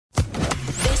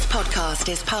podcast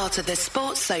is part of the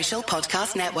Sports Social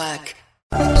Podcast Network.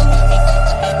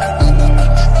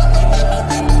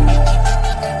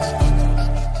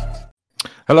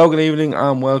 Hello, good evening,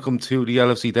 and welcome to the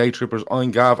LFC Day Trippers.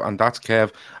 I'm Gav, and that's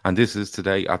Kev, and this is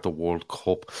today at the World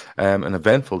Cup. An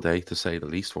eventful day, to say the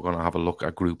least. We're going to have a look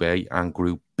at Group A and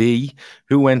Group B.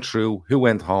 Who went through, who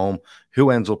went home, who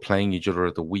ends up playing each other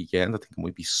at the weekend. I think it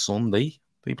might be Sunday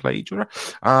they play each other.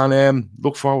 And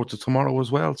look forward to tomorrow as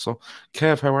well. So,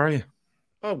 Kev, how are you?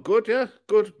 Oh, good, yeah.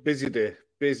 Good. Busy day.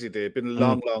 Been a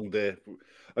long day.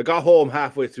 I got home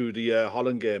halfway through the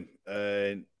Holland game,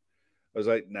 and I was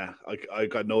like, nah, I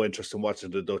got no interest in watching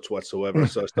the Dutch whatsoever.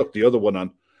 So I stuck the other one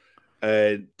on.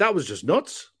 And that was just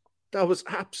nuts. That was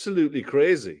absolutely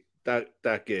crazy,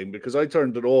 that game, because I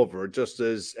turned it over just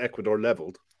as Ecuador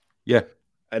leveled. Yeah.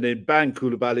 And then bang,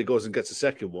 Koulibaly goes and gets a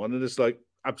second one. And it's like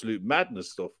absolute madness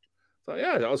stuff. So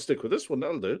yeah, I'll stick with this one.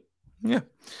 That'll do. Yeah.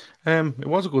 It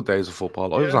was a good day of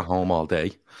football. I was at home all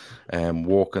day,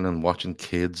 walking and watching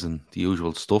kids and the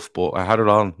usual stuff, but I had it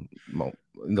on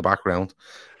in the background.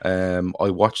 I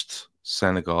watched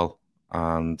Senegal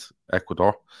and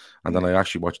Ecuador, and then I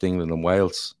actually watched England and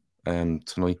Wales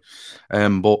tonight.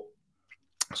 But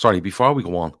sorry, before we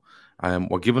go on,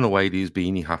 we're giving away these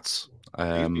beanie hats.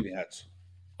 Beanie hats.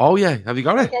 Oh yeah, have you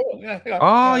got it?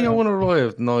 Yeah. You want to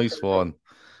arrive? Nice one.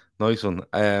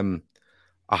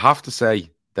 I have to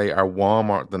say they are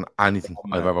warmer than anything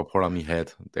I've ever put on my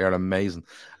head. They are amazing.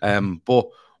 But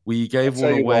we gave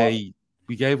one away.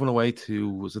 We gave one away to,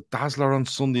 was it Dazzler on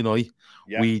Sunday night?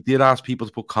 Yeah. We did ask people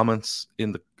to put comments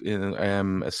in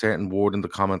a certain word in the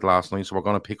comment last night, so we're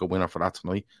going to pick a winner for that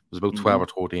tonight. It was about 12 or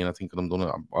 13, I think, and I'm done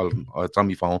it. It's on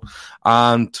my phone.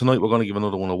 And tonight we're going to give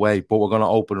another one away, but we're going to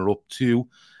open it up to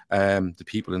the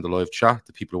people in the live chat,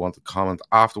 the people who want to comment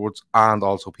afterwards, and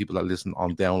also people that listen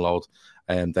on download.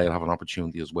 They'll have an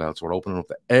opportunity as well. So we're opening up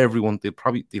to everyone. They'll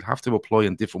have to apply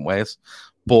in different ways,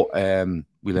 but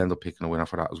we'll end up picking a winner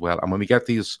for that as well. And when we get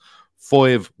these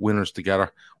 5 winners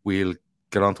together, we'll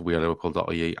get onto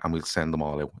wearliverpool.ie and we'll send them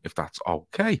all out if that's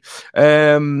okay.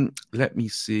 Let me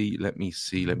see.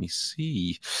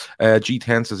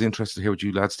 G10 says, interested to hear what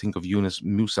you lads think of Yunus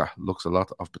Musa. Looks a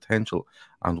lot of potential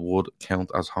and would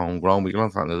count as homegrown. We'll get on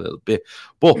to that in a little bit,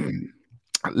 but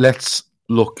let's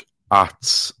look at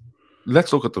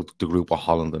the group of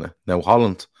Holland in it. Now,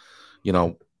 Holland,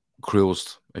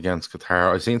 cruised against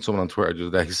Qatar. I seen someone on Twitter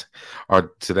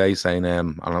today saying,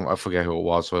 and I forget who it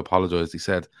was, so I apologize. He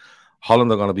said,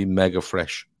 Holland are going to be mega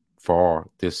fresh for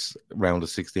this round of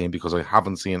 16 because I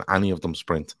haven't seen any of them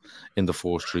sprint in the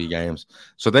first 3 games.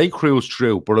 So they cruised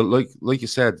through. But like you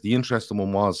said, the interesting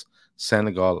one was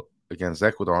Senegal against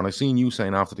Ecuador. And I seen you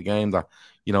saying after the game that,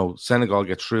 Senegal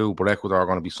get through, but Ecuador are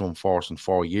going to be some force in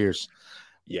 4 years.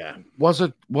 Yeah. Was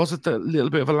it a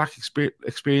little bit of a lack of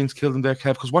experience killed them there,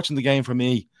 Kev? Because watching the game for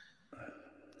me,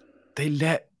 they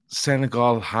let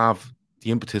Senegal have the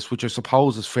impetus, which I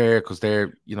suppose is fair because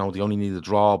they're, they only need a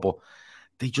draw, but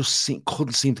they just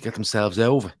couldn't seem to get themselves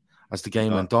over as the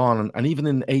game went on. And even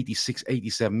in 86,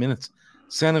 87 minutes,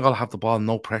 Senegal have the ball,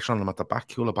 no pressure on them at the back.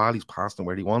 Koulibaly's passed them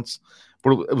where he wants.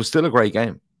 But it was still a great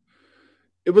game.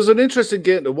 It was an interesting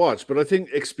game to watch, but I think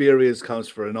experience counts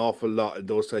for an awful lot in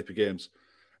those type of games.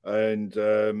 And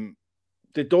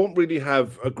they don't really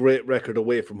have a great record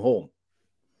away from home.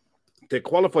 They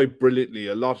qualify brilliantly,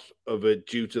 a lot of it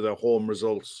due to their home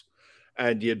results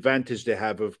and the advantage they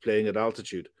have of playing at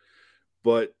altitude.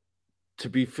 But to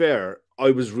be fair, I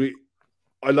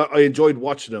enjoyed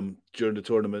watching them during the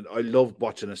tournament. I loved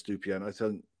watching Estupiñán. I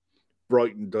thought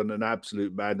Brighton done an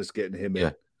absolute madness getting him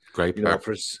in. Great player.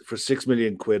 For £6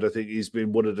 million, I think he's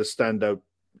been one of the standout.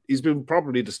 He's been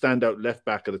probably the standout left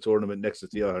back of the tournament next to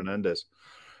Theo Hernandez.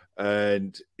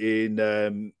 And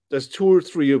in there's 2 or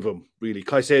 3 of them, really.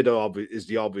 Caicedo is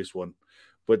the obvious one.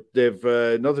 But they've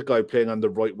another guy playing on the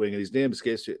right wing, and his name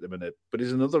escapes me at the minute. But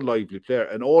he's another lively player.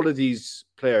 And all of these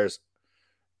players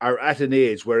are at an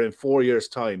age where in 4 years'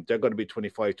 time, they're going to be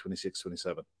 25, 26,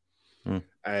 27.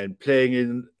 And playing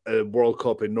in a World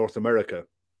Cup in North America,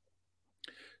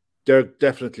 they're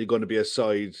definitely going to be a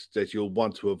side that you'll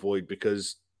want to avoid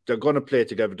because they're going to play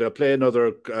together. They'll play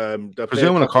another.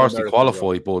 Presuming, of course, they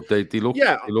qualify, but they look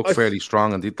fairly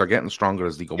strong, and they're getting stronger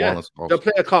as they go on. I suppose. They'll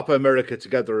play a Copa America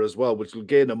together as well, which will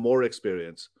gain them more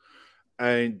experience,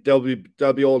 and they'll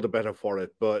be all the better for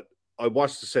it. But I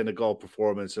watched the Senegal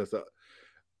performance, and I thought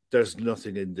there's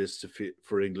nothing in this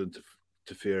for England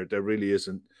to fear. There really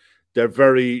isn't. They're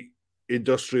very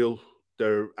industrial.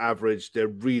 They're average. They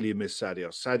really miss Sadio.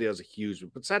 Sadio's a huge,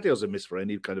 but Sadio's a miss for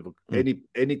any kind of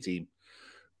any team.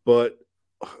 But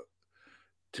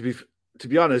to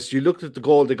be honest, you looked at the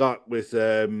goal they got with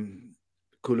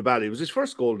Koulibaly. It was his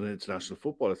first goal in international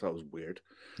football. I thought it was weird.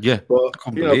 Yeah, but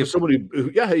for somebody who,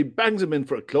 he bangs him in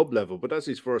for a club level, but that's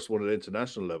his first one at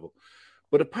international level.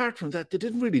 But apart from that, they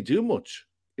didn't really do much.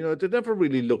 They never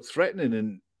really looked threatening.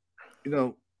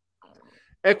 And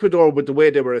Ecuador, with the way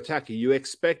they were attacking, you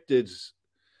expected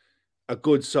a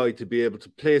good side to be able to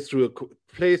play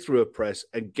through a press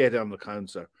and get on the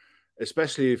counter,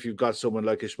 especially if you've got someone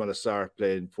like Ismail Assar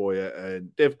playing for you, and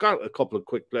they've got a couple of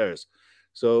quick players.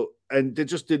 So, and they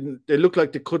just didn't. They looked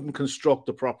like they couldn't construct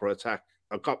a proper attack,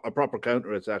 a proper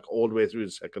counter attack all the way through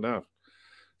the second half.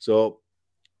 So,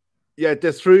 yeah,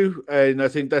 they're through, and I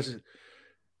think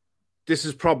this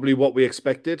is probably what we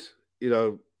expected.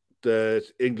 That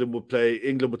England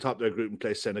would top their group and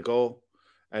play Senegal,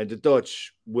 and the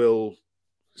Dutch will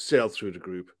sail through the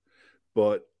group.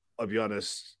 But I'll be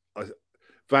honest,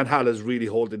 Van Gaal is really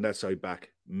holding that side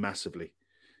back massively.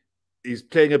 He's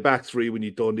playing a back three when you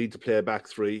don't need to play a back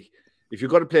three. If you're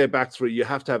going to play a back three, you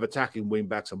have to have attacking wing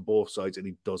backs on both sides, and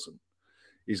he doesn't.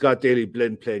 He's got Daley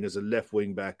Blind playing as a left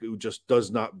wing back who just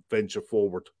does not venture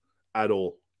forward at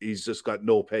all. He's just got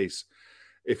no pace.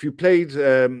 If you played,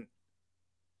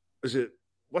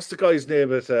 what's the guy's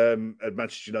name at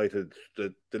Manchester United,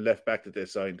 the left back that they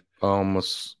signed? I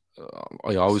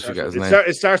always forget his name.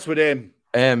 It starts with M.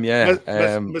 Yeah.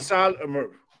 Masal.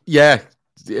 Yeah,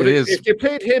 it is. If they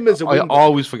played him as a wing I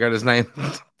always forget his name.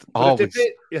 Always.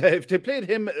 If they played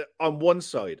him on one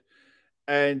side,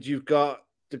 and you've got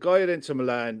the guy at Inter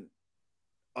Milan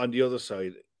on the other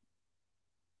side,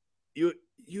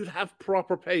 you'd have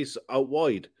proper pace out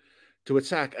wide to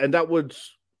attack, and that would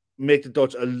make the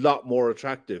Dutch a lot more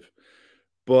attractive.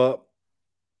 But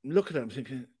looking at him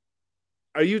thinking,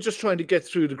 are you just trying to get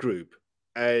through the group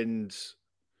and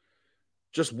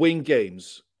just win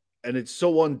games? And it's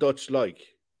so un-Dutch-like,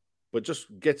 but just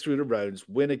get through the rounds,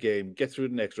 win a game, get through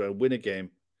the next round, win a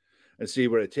game, and see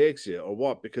where it takes you, or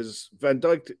what? Because Van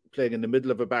Dijk playing in the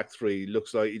middle of a back three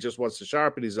looks like he just wants to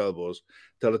sharpen his elbows,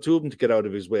 tell the two of them to get out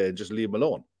of his way and just leave him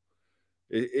alone.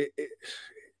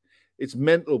 It's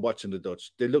mental watching the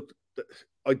Dutch.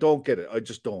 I don't get it. I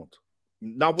just don't.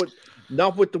 Not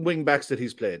with the wing backs that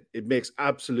he's playing. It makes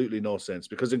absolutely no sense,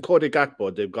 because in Cody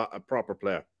Gakpo, they've got a proper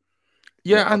player.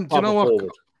 Yeah, and you know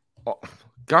what?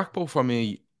 Gakpo for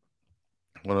me,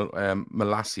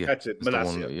 Malacia. That's it,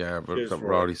 Malacia. That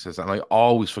Rory says, and I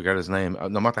always forget his name.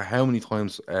 No matter how many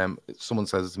times someone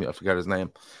says it to me, I forget his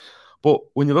name. But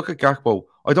when you look at Gakpo,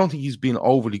 I don't think he's been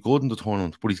overly good in the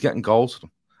tournament, but he's getting goals to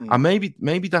them. And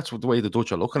maybe that's the way the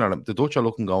Dutch are looking at him. The Dutch are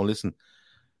looking, going, listen,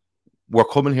 we're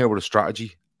coming here with a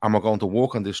strategy, and we're going to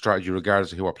work on this strategy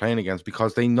regardless of who we're playing against,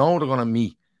 because they know they're going to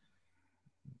meet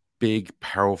big,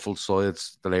 powerful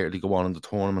sides the later they go on in the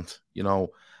tournament.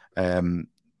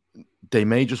 They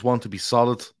may just want to be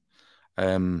solid,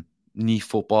 knee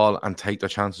football, and take their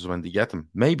chances when they get them.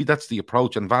 Maybe that's the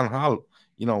approach. And Van Gaal,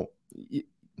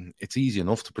 it's easy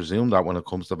enough to presume that when it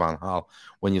comes to Van Gaal,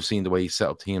 when you've seen the way he set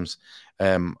up teams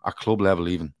at club level,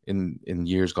 even in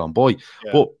years gone by.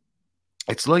 Yeah. But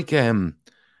it's like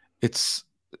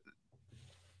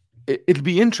it'll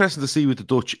be interesting to see with the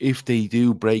Dutch if they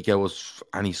do break out of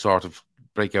any sort of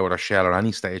break out of their shell at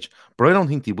any stage. But I don't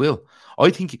think they will.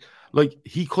 I think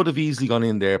he could have easily gone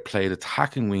in there, played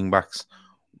attacking wing backs,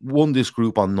 won this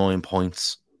group on 9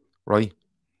 points, right?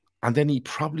 And then he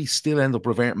probably still end up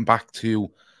reverting back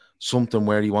to something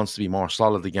where he wants to be more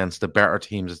solid against the better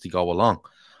teams as they go along.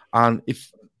 And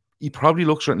if he probably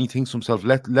looks at it and he thinks to himself,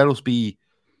 let us be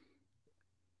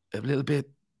a little bit,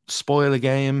 spoil a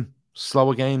game,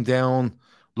 slow a game down,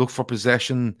 look for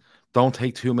possession, don't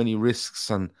take too many risks,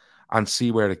 and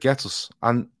see where it gets us.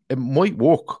 And it might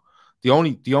work. The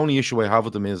only issue I have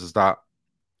with them is that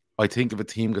I think if a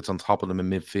team gets on top of them in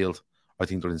midfield, I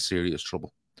think they're in serious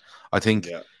trouble. I think,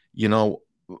 I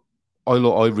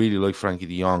really like Frankie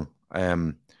de Jong,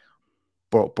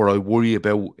 but I worry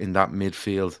about in that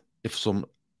midfield if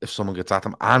someone gets at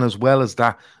him, and as well as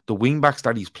that, the wing backs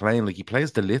that he's playing, like he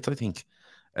plays De Ligt, I think.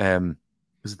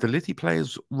 Is it De Ligt he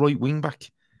plays right wing back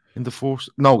in the force?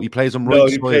 No, he plays him right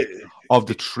side of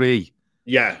the three.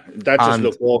 Yeah, that just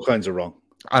looked all kinds of wrong.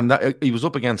 And that, he was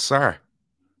up against Sarr.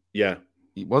 Yeah,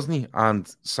 wasn't he? And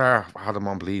Sarr had him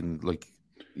on bleeding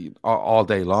all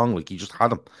day long. Like he just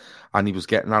had him, and he was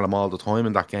getting at him all the time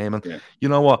in that game. And you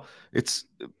know what? It's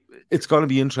going to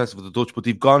be interesting for the Dutch, but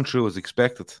they've gone through as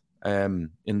expected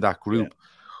in that group.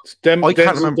 Yeah.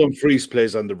 Denzel Dumfries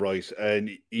plays on the right,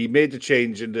 and he made the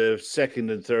change in the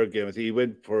second and third game. I think he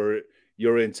went for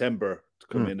Jurrien Timber to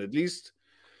come in. At least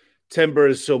Timber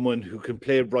is someone who can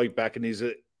play right back, and he's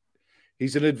an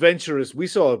adventurous. We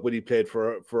saw it when he played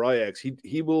for Ajax.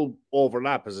 He will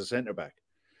overlap as a centre back.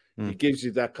 He gives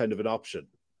you that kind of an option.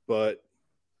 but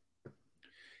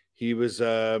he was.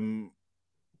 I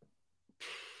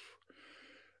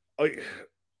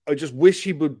just wish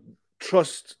he would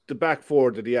trust the back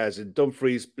four that he has in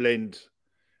Dumfries, Blind,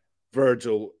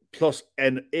 Virgil, plus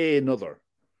another,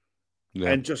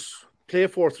 and just play a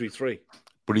 4-3-3.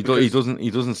 But he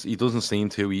doesn't seem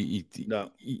to.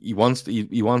 He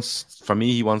wants. For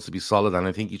me, he wants to be solid, and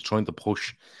I think he's trying to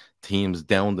push teams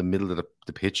down the middle of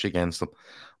the pitch against them.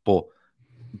 But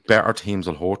better teams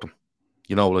will hurt them.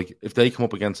 You know, like if they come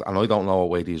up against, and I don't know what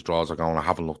way these draws are going. I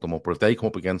haven't looked them up, but if they come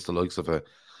up against the likes of a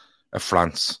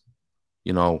France,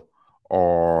 you know,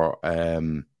 or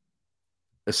a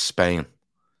Spain,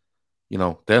 you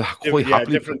know, they'll quite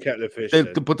happily different kettle of fish.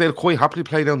 But they'll quite happily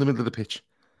play down the middle of the pitch.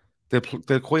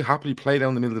 They'll quite happily play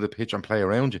down the middle of the pitch and play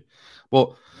around you.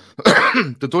 But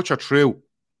the Dutch are through.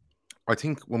 I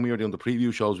think when we were doing the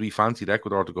preview shows, we fancied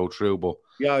Ecuador to go through, but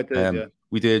I did,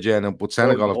 we did, but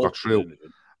Senegal have got through.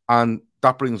 And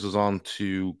that brings us on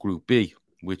to Group B,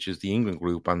 which is the England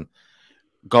group. And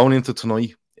going into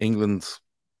tonight, England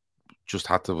just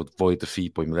had to avoid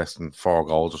defeat by less than 4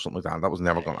 goals or something like that. And that was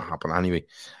never going to happen anyway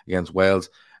against Wales.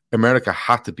 America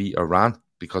had to beat Iran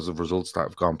because of results that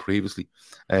have gone previously.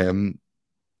 And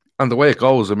the way it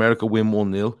goes, America win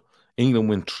 1-0, England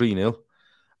win 3-0,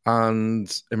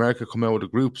 and America come out of the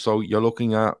group. So you're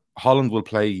looking at Holland will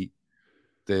play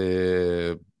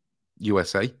the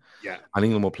USA, and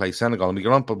England will play Senegal. And we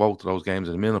get on to both of those games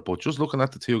in a minute, but just looking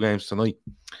at the 2 games tonight,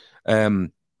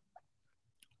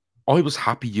 I was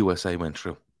happy USA went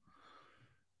through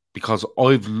because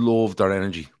I've loved their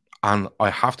energy. And I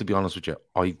have to be honest with you,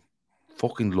 I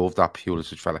fucking love that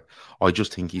Pulisic fella. I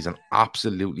just think he's an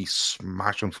absolutely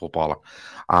smashing footballer.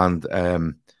 And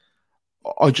when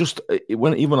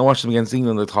I watched them against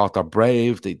England, I thought they're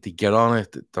brave, they get on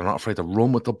it, they're not afraid to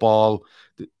run with the ball.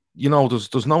 You know,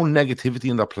 there's no negativity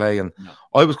in their play. And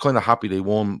I was kind of happy they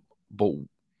won, but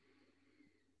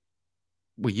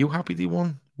were you happy they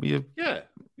won? Were you?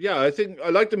 Yeah, I think I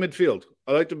like the midfield.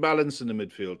 I like the balance in the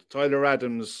midfield. Tyler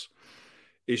Adams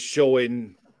is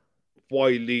showing why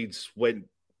Leeds went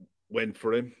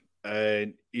for him,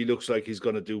 and he looks like he's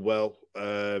going to do well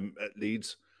at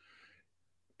Leeds.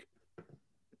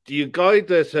 The guy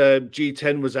that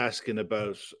G10 was asking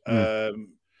about,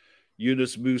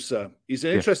 Yunus Musa, he's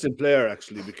an interesting player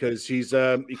actually because he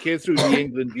came through the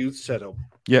England youth setup,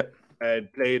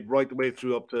 and played right the way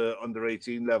through up to under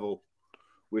 18 level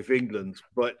with England,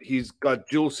 but he's got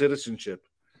dual citizenship.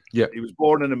 Yeah, he was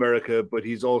born in America, but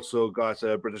he's also got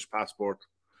a British passport.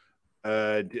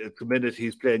 At the minute,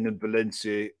 he's playing in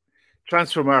Valencia.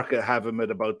 Transfer market have him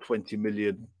at about 20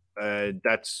 million.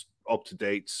 That's up to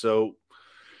date. So,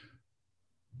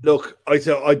 look, I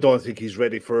don't think he's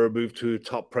ready for a move to a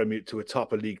top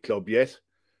league club yet,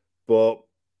 but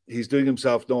he's doing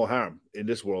himself no harm in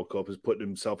this World Cup. He's putting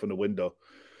himself in the window.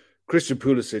 Christian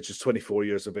Pulisic is 24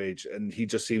 years of age, and he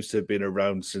just seems to have been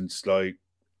around since like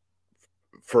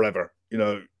forever. You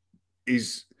know,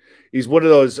 he's one of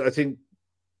those. I think,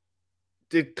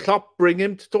 did Klopp bring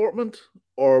him to Dortmund,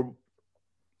 or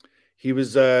he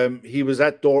was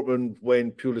at Dortmund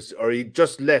when Pulisic, or he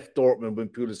just left Dortmund when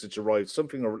Pulisic arrived,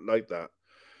 something like that.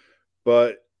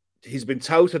 But he's been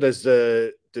touted as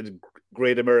the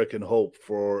great American hope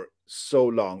for so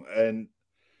long, and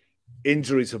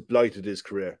injuries have blighted his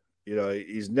career. You know,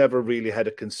 he's never really had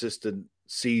a consistent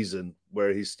season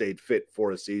where he stayed fit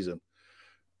for a season.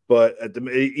 But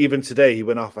even today, he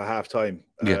went off at halftime.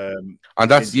 Yeah.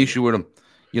 And that's the issue with him.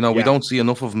 You know, we don't see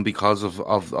enough of him because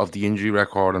of the injury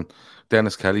record. And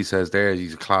Dennis Kelly says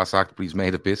he's a class act, but he's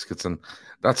made of biscuits. And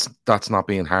that's not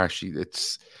being harsh.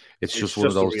 It's just one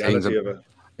of those things.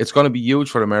 It's going to be huge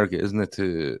for America, isn't it?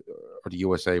 Or the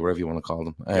USA, wherever you want to call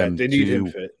them. They need him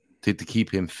fit. To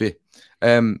keep him fit.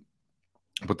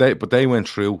 But they went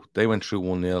through. They went through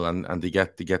 1-0, and they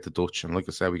get the Dutch. And like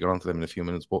I said, we got onto them in a few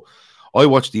minutes. But I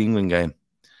watched the England game.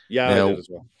 Yeah, now, I did as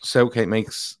well. Southgate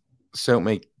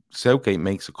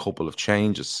makes a couple of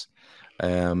changes.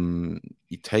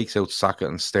 He takes out Saka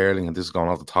and Sterling, and this is going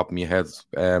off the top of my head.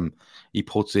 He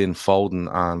puts in Foden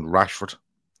and Rashford.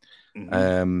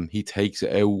 Mm-hmm. He takes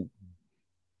out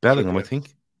Bellingham, I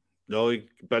think. No,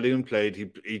 Bellingham played.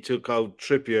 He took out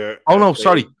Trippier. Oh no,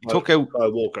 sorry, he took out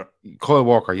Kyle Walker. Kyle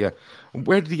Walker, yeah.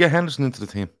 Where did he get Henderson into the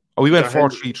team? Oh, he went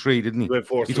 4-3-3, didn't he?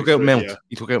 He took out Mount. Yeah.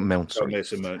 He took out Mount. Sorry.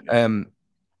 Mount, yeah.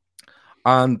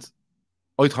 And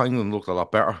I thought England looked a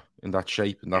lot better in that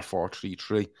shape, in that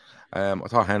 4-3-3. I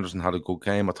thought Henderson had a good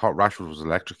game. I thought Rashford was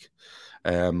electric.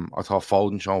 I thought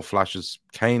Foden showing flashes.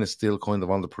 Kane is still kind of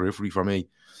on the periphery for me.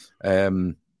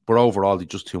 But overall, he's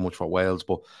just too much for Wales.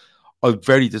 But I'm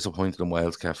very disappointed in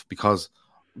Wales, Kev, because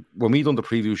when we done the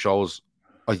preview shows,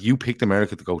 you picked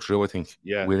America to go through, I think,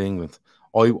 with England.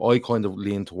 I kind of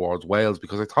lean towards Wales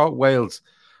because I thought Wales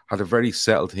had a very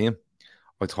settled team.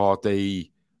 I thought they're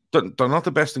not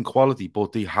the best in quality,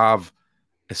 but they have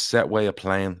a set way of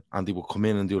playing, and they will come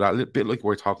in and do that. A little bit like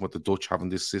we're talking about the Dutch having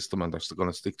this system, and they're still going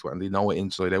to stick to it, and they know it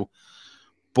inside out.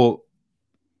 But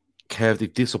Kev,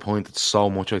 they've disappointed so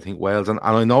much, I think, Wales. And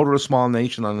I know they're a small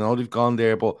nation, and I know they've gone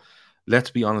there, but let's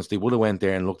be honest, they would have went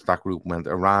there and looked at that group and went,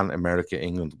 Iran, America,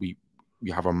 England, we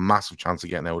have a massive chance of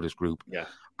getting out of this group. Yeah.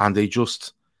 And they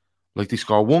just, like, they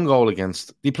score one goal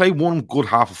against, they play one good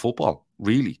half of football,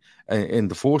 really, in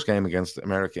the first game against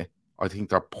America. I think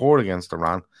they're poor against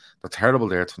Iran. They're terrible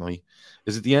there tonight.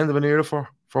 Is it the end of an era for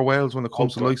Wales when it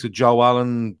comes to the likes of Joe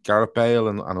Allen, Gareth Bale,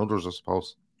 and others, I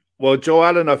suppose? Well, Joe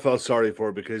Allen, I felt sorry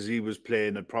for because he was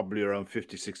playing at probably around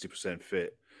 50-60%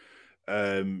 fit.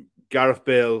 Gareth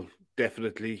Bale,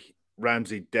 definitely.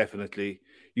 Ramsey, definitely.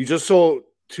 You just saw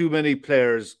too many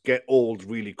players get old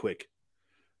really quick.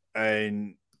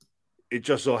 And it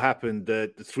just so happened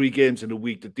that the 3 games in a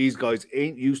week that these guys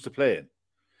ain't used to playing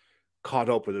caught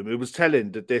up with them. It was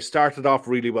telling that they started off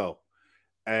really well.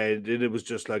 And then it was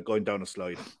just like going down a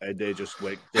slide. And they just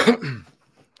went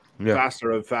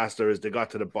faster and faster as they got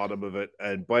to the bottom of it.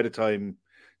 And by the time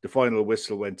the final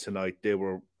whistle went tonight, they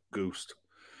were goosed.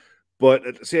 But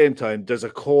at the same time, there's a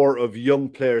core of young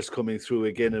players coming through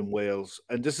again in Wales.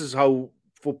 And this is how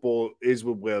football is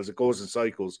with Wales. It goes in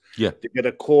cycles. Yeah. They get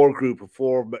a core group of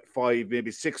 4, 5, maybe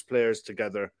 6 players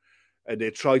together, and they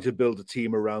try to build a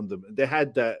team around them. And they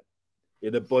had that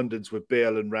in abundance with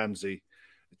Bale and Ramsey,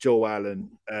 Joe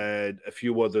Allen, and a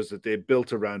few others that they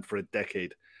built around for a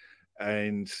decade.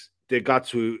 And they got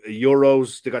to a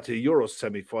Euros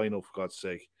semi-final, for God's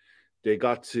sake. They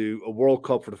got to a World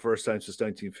Cup for the first time since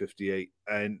 1958.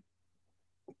 And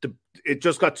it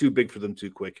just got too big for them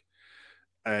too quick.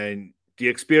 And the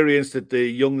experience that the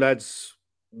young lads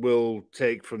will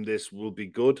take from this will be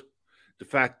good. The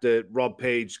fact that Rob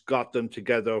Page got them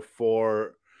together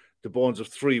for the bones of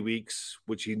 3 weeks,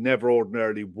 which he never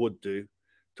ordinarily would do,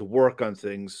 to work on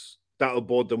things, that'll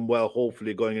bode them well,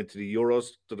 hopefully, going into the Euros,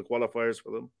 to the qualifiers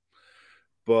for them.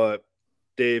 But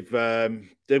they've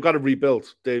got to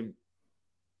rebuild.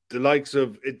 The likes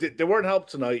of it, they weren't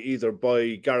helped tonight either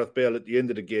by Gareth Bale at the end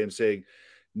of the game saying,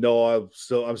 "No, I'm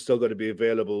still going to be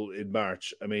available in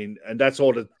March." I mean, and that's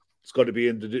all that's got to be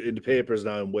in the papers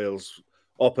now in Wales.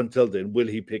 Up until then, will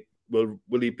he pick Bale?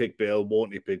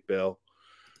 Won't he pick Bale?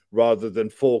 Rather than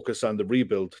focus on the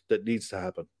rebuild that needs to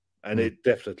happen, and it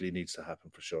definitely needs to happen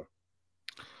for sure.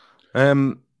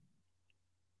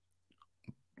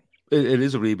 It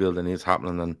is a rebuild and it's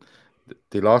happening, and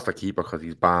they lost their keeper because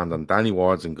he's banned, and Danny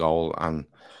Ward's in goal. And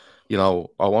you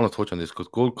know, I want to touch on this because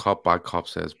Good Cop, Bad Cop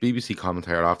says, BBC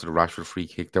commentator after the Rashford free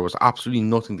kick, there was absolutely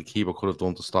nothing the keeper could have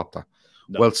done to stop that.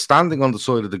 No. Well, standing on the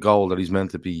side of the goal that he's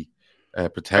meant to be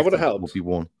protected would be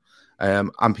one.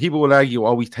 And people will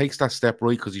argue, he takes that step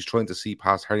right because he's trying to see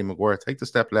past Harry Maguire. Take the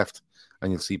step left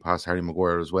and you'll see past Harry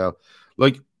Maguire as well.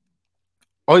 Like,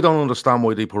 I don't understand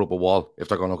why they put up a wall if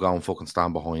they're going to go and fucking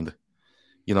stand behind it.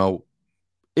 You know,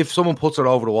 if someone puts it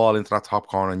over the wall into that top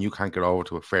corner and you can't get over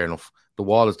to it, fair enough. The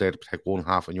wall is there to protect one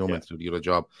half and you're meant to do the other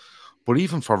job. But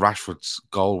even for Rashford's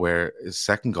goal, where his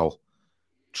second goal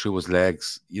through his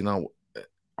legs, you know,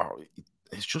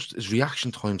 it's just his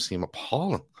reaction times seem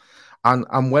appalling.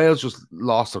 And Wales just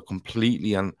lost it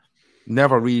completely and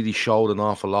never really showed an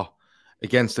awful lot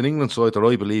against an England side that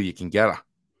I believe you can get at.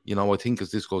 You know, I think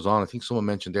as this goes on, I think someone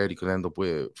mentioned there they could end up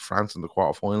with France in the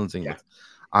quarterfinals, England.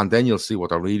 Yeah. And then you'll see what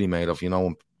they're really made of, you know,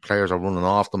 when players are running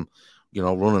off them, you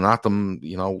know, running at them,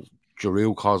 you know,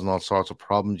 Giroud causing all sorts of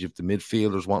problems. You have the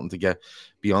midfielders wanting to get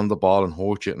beyond the ball and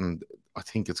hurt it. And I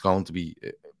think it's going to be,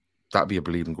 that'd be a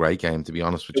bleeding great game, to be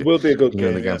honest with you. It will be a good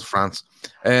game against France.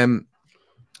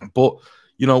 But,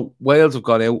 you know, Wales have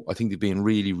got out. I think they've been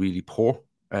really, really poor.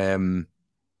 Iran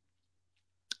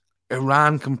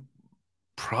can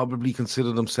probably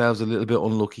consider themselves a little bit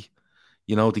unlucky.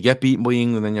 You know, to get beaten by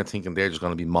England, then you're thinking they're just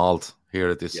going to be mauled here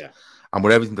at this. Yeah. And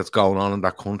with everything that's going on in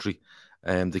that country,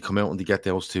 they come out and they get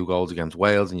those 2 goals against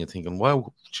Wales, and you're thinking,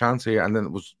 wow, chance here. And then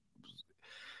it was,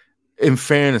 in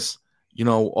fairness, you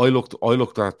know, I looked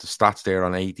at the stats there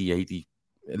on 80,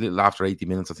 a little after 80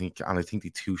 minutes, I think, and I think the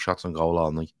 2 shots on goal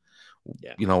all night.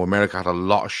 Yeah. You know, America had a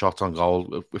lot of shots on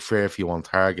goal, a fair few on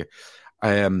target.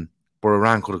 But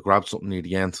Iran could have grabbed something near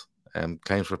the end,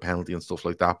 claims for a penalty and stuff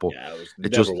like that. But it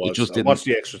just didn't. Watch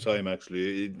the extra time.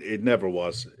 Actually, it never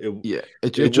was.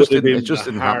 It just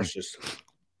didn't happen.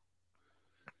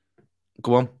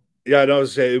 Go on. Yeah, I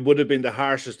was saying it would have been the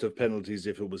harshest of penalties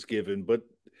if it was given, but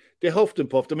they huffed and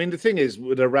puffed. I mean, the thing is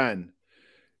with Iran,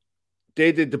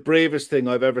 they did the bravest thing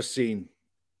I've ever seen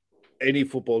any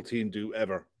football team do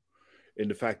ever, in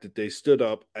the fact that they stood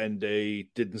up and they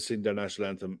didn't sing their national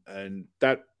anthem. And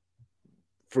that,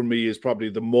 for me, is probably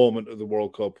the moment of the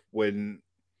World Cup when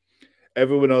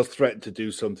everyone else threatened to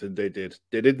do something. They did.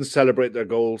 They didn't celebrate their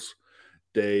goals.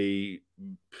 They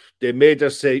made their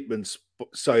statements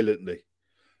silently.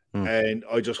 And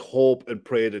I just hope and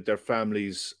pray that their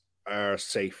families are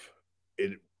safe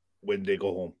when they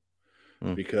go home,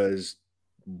 because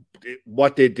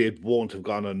what they did won't have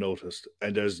gone unnoticed,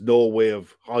 and there's no way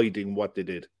of hiding what they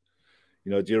did.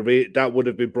 You know, that would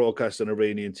have been broadcast on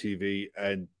Iranian TV,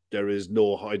 and there is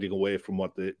no hiding away from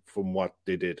what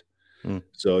they did.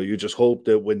 So you just hope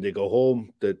that when they go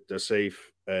home that they're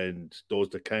safe, and those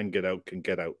that can get out can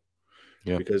get out.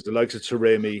 Yeah. Because the likes of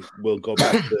Taremi will go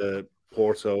back to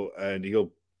Porto, and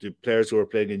the players who are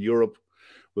playing in Europe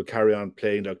will carry on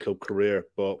playing their club career.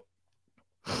 But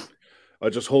I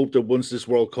just hope that once this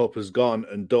World Cup is gone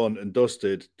and done and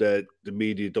dusted, that the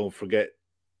media don't forget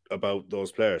about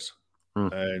those players,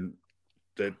 and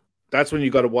that's when you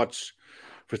got to watch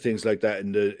for things like that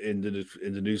in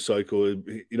the news cycle.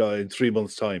 You know, in 3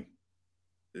 months' time,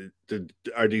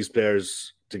 are these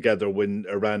players together when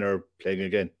Iran are playing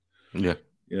again? Yeah,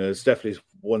 you know, it's definitely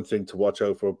one thing to watch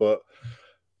out for. But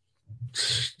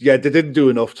yeah, they didn't do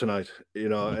enough tonight. You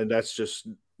know, and that's just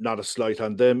not a slight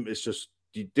on them. It's just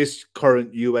this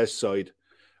current US side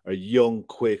are young,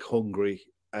 quick, hungry,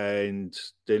 and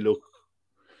they look.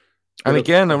 And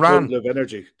again, Iran full of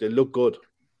energy. They look good.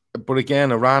 But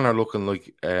again, Iran are looking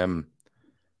like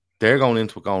they're going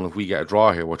into it going, if we get a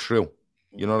draw here, we're through.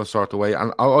 You know, the sort of way.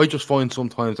 And I just find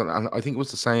sometimes, and I think it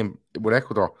was the same with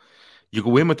Ecuador, you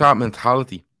go in with that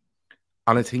mentality,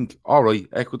 and I think, all right,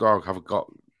 Ecuador have got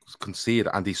concede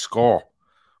and they score,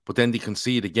 but then they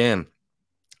concede again,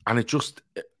 and the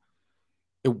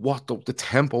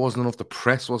tempo wasn't enough, the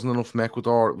press wasn't enough from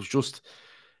Ecuador. It was just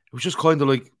kind of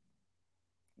like,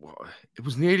 it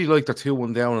was nearly like they're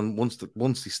 2-1 down, and once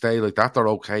they stay like that, they're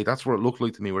okay. That's what it looked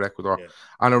like to me with Ecuador. Yeah.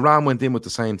 And Iran went in with the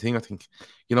same thing, I think.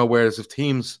 You know, whereas if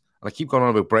teams, and I keep going on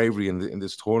about bravery in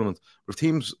this tournament, but if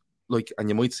teams like, and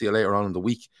you might see it later on in the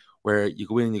week, where you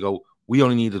go in and you go, we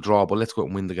only need a draw, but let's go out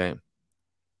and win the game.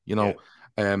 You know,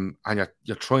 and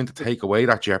you're trying to take away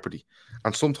that jeopardy.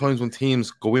 And sometimes when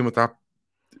teams go in with that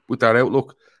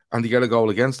outlook and they get a goal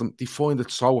against them, they find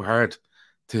it so hard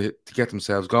to get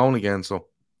themselves going again. So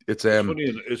it's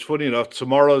funny enough.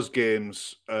 Tomorrow's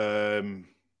games,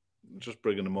 just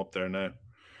bringing them up there now,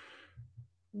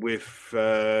 with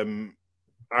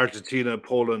Argentina,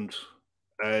 Poland,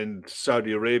 and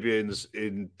Saudi Arabia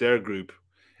in their group.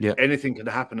 Yeah, anything can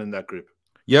happen in that group.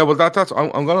 Yeah, well, that's I'm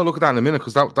going to look at that in a minute,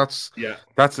 because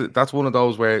that's one of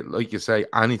those where, like you say,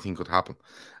 anything could happen,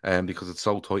 because it's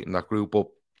so tight in that group. But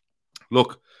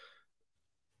look,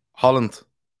 Holland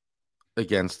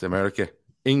against America,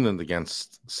 England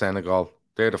against Senegal.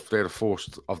 They're the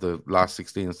first of the last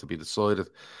 16s to be decided.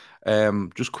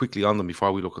 Just quickly on them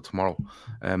before we look at tomorrow.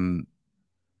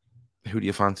 Who do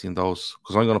you fancy in those?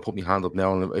 Because I'm going to put my hand up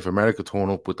now, and if America turn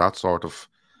up with that sort of,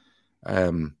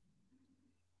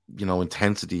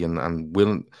 intensity and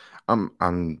willing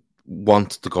and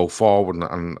want to go forward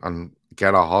and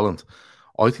get at Holland,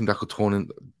 I think that could turn in.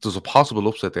 There's a possible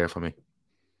upset there for me.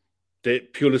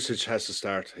 Pulisic has to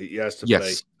start. He has to play.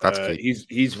 Yes, that's key.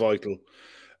 He's vital.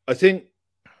 I think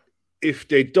if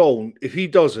he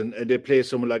doesn't, and they play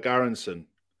someone like Aronson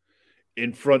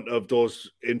in front of those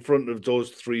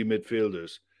three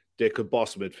midfielders, they could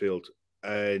boss midfield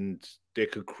and they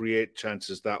could create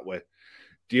chances that way.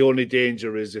 The only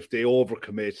danger is if they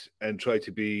overcommit and try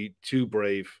to be too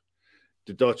brave.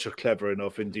 The Dutch are clever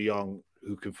enough in De Jong,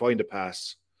 who can find a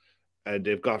pass, and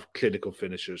they've got clinical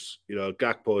finishers. You know,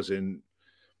 Gakpo's in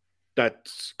that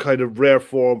kind of rare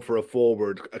form for a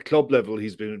forward. At club level,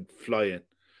 he's been flying,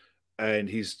 and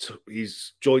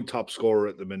he's joint top scorer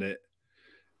at the minute.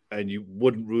 And you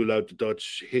wouldn't rule out the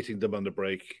Dutch hitting them on the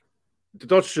break. The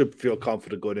Dutch should feel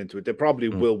confident going into it. They probably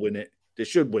will win it. They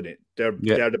should win it. They're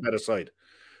the better side.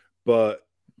 But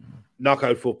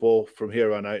knockout football from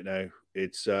here on out now,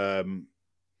 it's I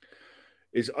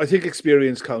think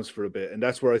experience counts for a bit, and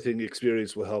that's where I think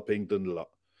experience will help England a lot.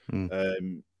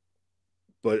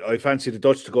 But I fancy the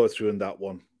Dutch to go through in that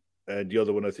one, and the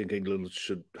other one I think England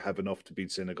should have enough to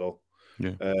beat Senegal.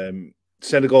 Yeah.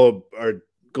 Senegal are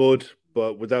good,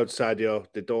 but without Sadio,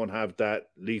 they don't have that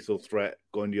lethal threat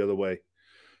going the other way.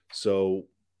 So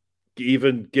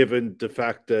even given the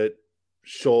fact that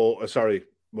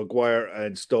Maguire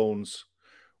and Stones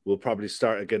will probably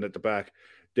start again at the back,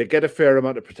 they get a fair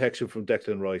amount of protection from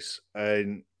Declan Rice.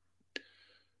 And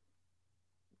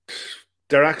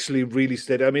they're actually really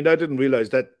steady. I mean, I didn't realize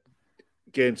that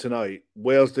game tonight,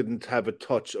 Wales didn't have a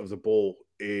touch of the ball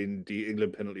in the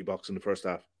England penalty box in the first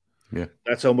half. Yeah.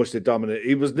 That's how much they dominated.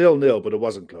 It was 0-0, but it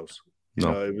wasn't close.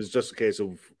 No. It was just a case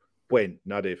of when,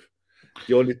 not if.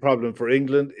 The only problem for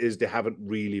England is they haven't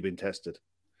really been tested.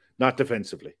 Not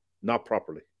defensively, not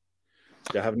properly.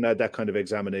 They haven't had that kind of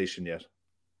examination yet.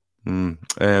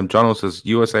 Jono says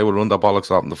USA will run their bollocks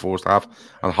up in the first half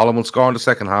and Holland will score in the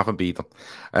second half and beat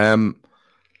them.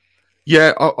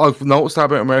 Yeah, I've noticed that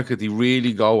about America. They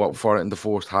really go out for it in the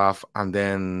first half and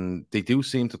then they do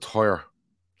seem to tire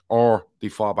or they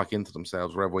fall back into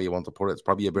themselves, wherever way you want to put it. It's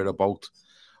probably a bit of both.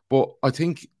 But I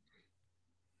think,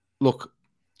 look,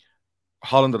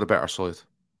 Holland are the better side.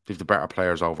 They've the better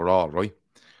players overall, right?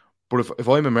 But if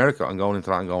I'm America, I'm going into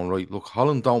that and going, right, look,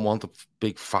 Holland don't want a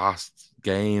big, fast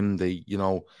game. They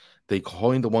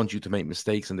kind of want you to make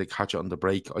mistakes and they catch it on the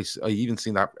break. I even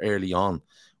seen that early on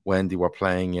when they were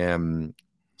playing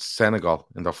Senegal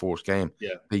in their first game.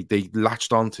 Yeah. They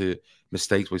latched on to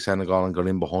mistakes by Senegal and got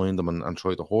in behind them and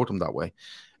tried to hurt them that way.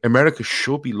 America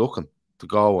should be looking to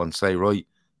go and say, right,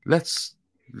 let's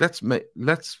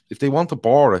if they want to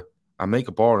bar it and make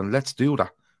a bar, and let's do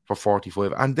that for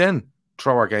 45 and then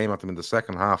throw our game at them in the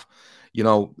second half.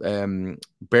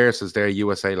 Bear says there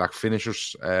USA lack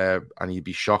finishers, and he'd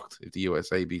be shocked if the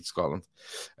USA beat Scotland.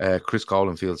 Chris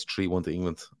Golan feels 3-1 to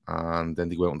England, and then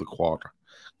they go out in the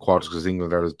quarters because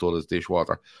England are as dull as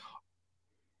dishwater.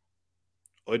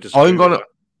 I'm gonna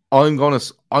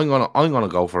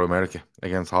go for America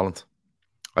against Holland.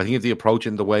 I think if they approach it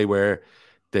in the way where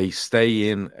they stay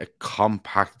in a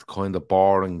compact kind of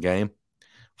boring game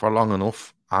for long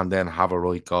enough and then have a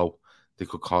right go, they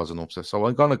could cause an upset. So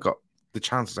I'm gonna go. The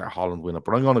chances are Holland win it,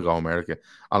 but I'm gonna go America.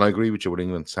 And I agree with you with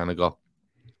England, Senegal.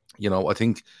 I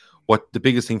think what the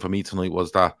biggest thing for me tonight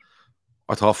was that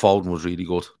I thought Foden was really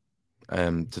good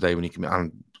today when he came in,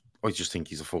 and I just think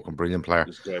he's a fucking brilliant player.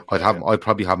 I'd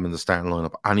probably have him in the starting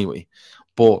lineup anyway.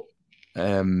 But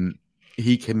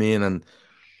he came in and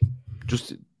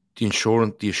just the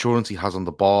assurance he has on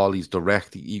the ball, he's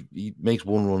direct. He makes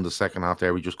one run the second half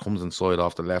there. He just comes inside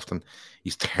off the left and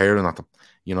he's tearing at them.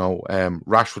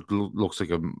 Rashford looks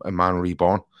like a man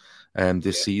reborn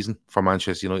this season for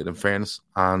Manchester United, in fairness.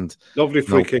 And lovely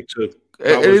free kick too.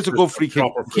 It is a good free kick.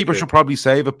 Keeper should probably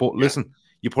save it, but listen,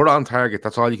 you put it on target.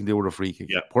 That's all you can do with a free kick.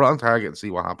 Yeah. Put it on target and see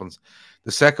what happens.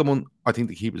 The second one, I think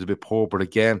the keeper's a bit poor, but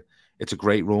again, it's a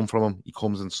great run from him. He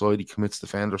comes inside, he commits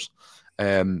defenders.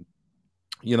 And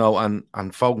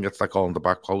Foden gets that goal in the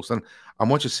back post. And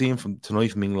what you're seeing from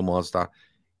tonight from England was that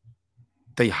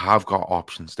they have got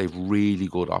options. They've really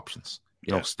good options.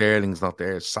 Sterling's not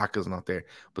there, Saka's not there,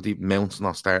 but the Mount's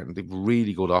not starting. They've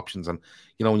really good options. And,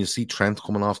 when you see Trent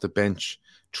coming off the bench,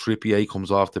 Trippier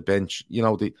comes off the bench,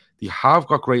 they have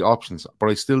got great options, but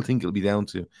I still think it'll be down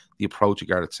to the approach of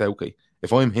Gareth Southgate.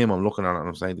 If I'm him, I'm looking at it and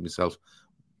I'm saying to myself,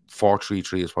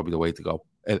 4-3-3 is probably the way to go.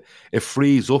 It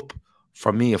frees up,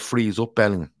 for me, it frees up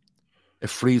Bellingham. It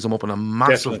frees him up in a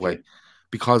massive way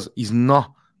because he's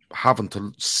not having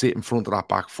to sit in front of that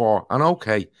back four. And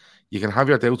okay, you can have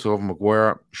your doubts over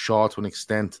Maguire, Shaw to an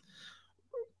extent.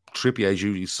 Trippier is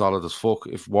usually solid as fuck.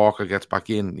 If Walker gets back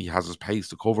in, he has his pace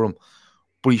to cover him.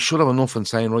 But he should have enough in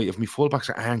saying, right, if my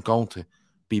fullbacks aren't going to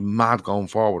be mad going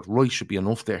forward, Rice should be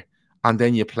enough there. And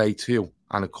then you play two,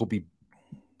 and it could be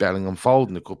Bellingham,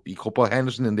 Foden. It could be a couple of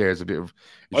Henderson in there as a bit of...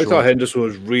 I thought Henderson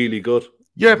was really good.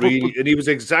 Yeah, really, and he was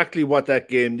exactly what that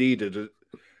game needed.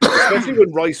 Especially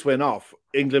when Rice went off,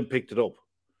 England picked it up.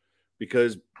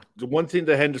 Because the one thing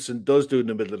that Henderson does do in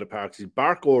the middle of the park is he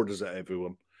bark orders at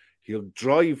everyone. He'll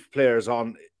drive players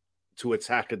on to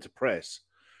attack and to press.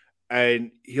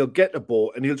 And he'll get the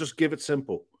ball and he'll just give it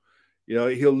simple.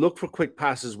 He'll look for quick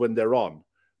passes when they're on,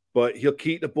 but he'll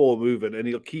keep the ball moving and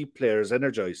he'll keep players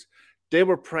energized. They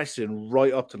were pressing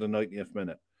right up to the 90th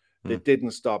minute. They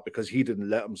didn't stop because he didn't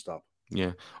let them stop.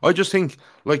 Yeah. I just think,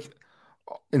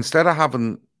 instead of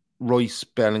having Rice,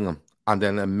 Bellingham, and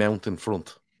then a Mount in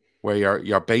front, where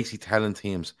you're basically telling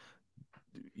teams,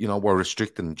 we're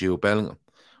restricting Jude Bellingham,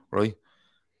 right?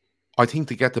 I think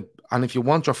to get and if you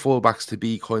want your fullbacks to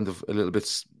be kind of a little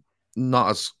bit not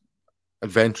as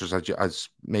adventurous as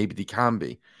maybe they can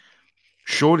be,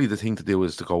 surely the thing to do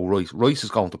is to go Rice. Rice is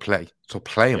going to play, so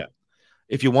play him. Yeah.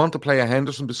 If you want to play a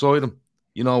Henderson beside him,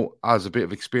 as a bit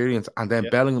of experience, and then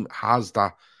Bellingham has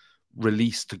that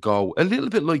release to go. A little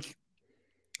bit like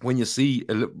when you see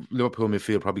a Liverpool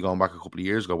midfield probably going back a couple of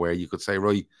years ago where you could say,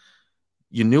 right,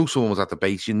 you knew someone was at the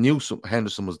base, you knew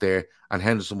Henderson was there, and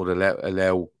Henderson would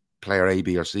allow player A,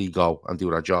 B, or C go and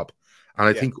do their job. And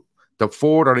I think the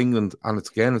further England, and it's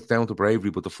down to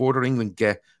bravery, but the further England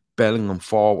get Bellingham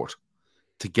forward,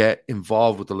 to get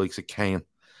involved with the likes of Kane.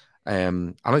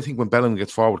 And I think when Bellingham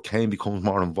gets forward, Kane becomes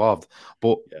more involved.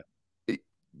 But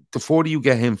the further you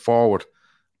get him forward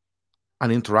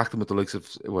and interacting with the likes of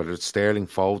whether it's Sterling,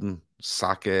 Foden,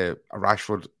 Saka,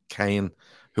 Rashford, Kane,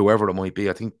 whoever it might be,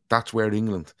 I think that's where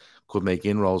England could make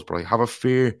inroads. But I have a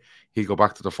fear he'll go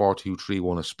back to the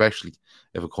 4-2-3-1, especially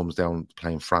if it comes down to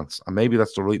playing France. And maybe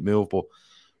that's the right move, but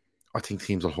I think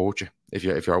teams will hurt you if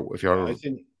you're. I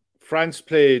think France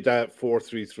played that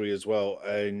 4-3-3 as well,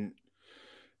 and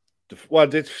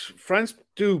France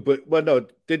do, but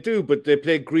they do, but they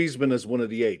play Griezmann as one of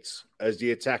the eights, as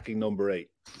the attacking number 8,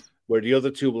 where the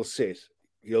other two will sit.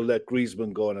 He'll let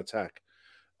Griezmann go and attack,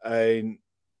 and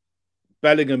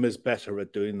Bellingham is better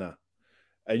at doing that.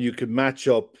 And you can match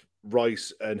up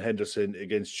Rice and Henderson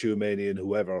against Tchouameni and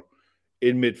whoever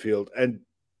in midfield, and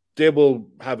they will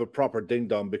have a proper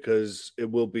ding-dong because it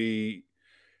will be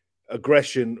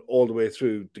aggression all the way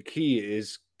through. The key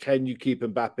is, can you keep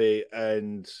Mbappe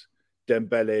and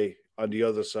Dembele on the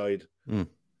other side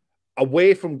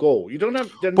away from goal? You don't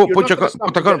have. They're going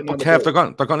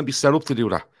to be set up to do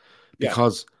that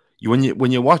because when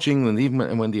you watch England,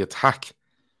 even when they attack,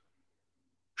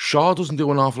 Shaw doesn't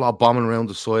do an awful lot of bombing around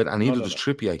the side, and neither does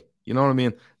Trippier. You know what I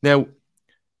mean? Now,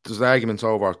 there's arguments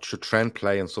over should Trent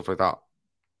play and stuff like that.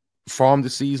 Form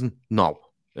this season, no,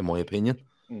 in my opinion.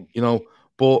 You know,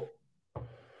 but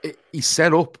he's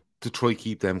set up to try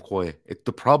keep them quiet.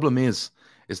 The problem is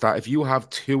that if you have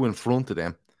two in front of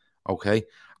them, okay,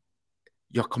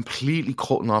 you're completely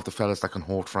cutting off the fellas that can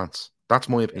hurt France. That's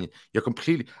my opinion. You're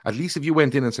completely, at least if you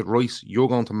went in and said, Rice, you're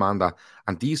going to man that,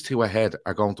 and these two ahead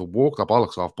are going to walk the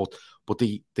bollocks off, but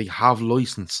they have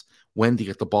license when they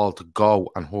get the ball to go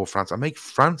and hurt France and make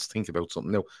France think about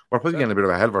something. Now, we're probably getting a bit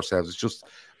ahead of ourselves. It's just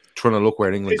trying to look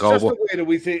where England go. It's just the way that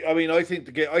we think. I mean, I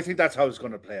think that's how it's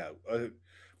going to play out.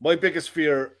 My biggest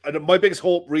fear and my biggest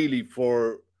hope really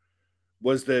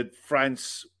was that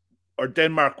France or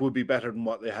Denmark would be better than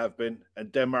what they have been,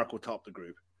 and Denmark will top the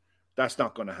group. That's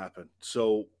not going to happen.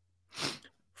 So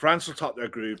France will top their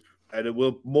group, and it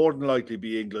will more than likely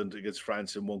be England against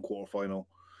France in one quarterfinal.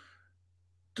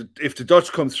 If the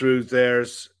Dutch come through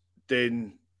theirs,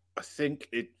 then I think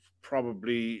it's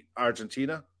probably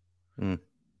Argentina.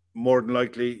 More than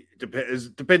likely,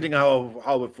 depending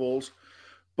how it falls.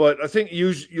 But I think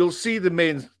you'll see the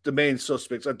main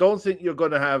suspects. I don't think you're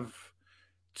going to have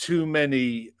too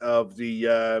many of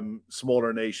the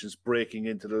smaller nations breaking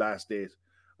into the last 8.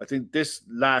 I think this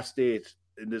last 8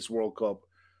 in this World Cup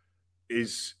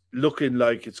is looking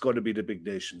like it's going to be the big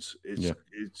nations.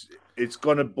 It's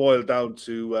going to boil down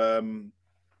to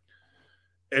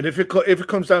and if it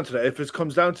comes down to that, if it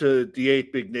comes down to the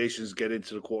 8 big nations get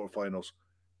into the quarterfinals,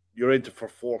 you're into for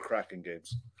 4 cracking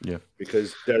games. Yeah,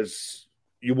 because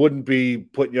you wouldn't be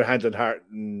putting your hand on heart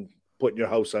and putting your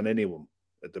house on anyone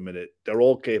at the minute. They're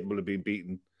all capable of being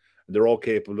beaten, and they're all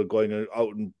capable of going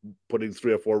out and putting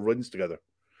 3 or 4 runs together.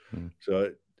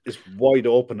 So it's wide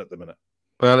open at the minute.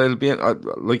 Well, it'll be,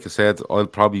 like I said, I'll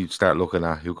probably start looking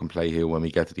at who can play who when we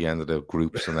get to the end of the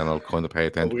groups, and then I'll kind of pay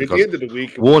attention. At the end of the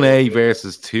week, 1A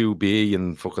versus 2B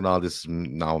and fucking all this.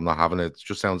 No, I'm not having it. It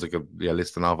just sounds like a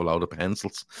listing off a load of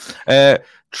pencils.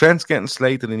 Trent's getting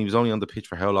slated, and he was only on the pitch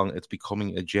for how long? It's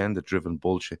becoming agenda-driven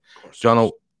bullshit.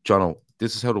 Jono,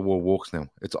 this is how the world works now.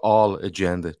 It's all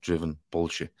agenda-driven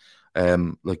bullshit.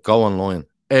 Like, go online.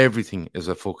 Everything is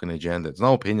a fucking agenda. It's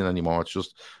no opinion anymore. It's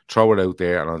just throw it out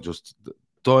there, and I'm just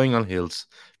dying on hills.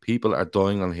 People are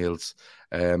dying on hills,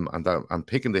 and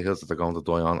picking the hills that they're going to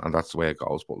die on, and that's the way it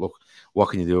goes. But look,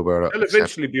 what can you do about it? They'll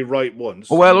eventually be right once.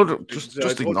 Oh, well,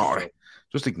 just ignore it.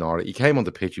 Just ignore it. He came on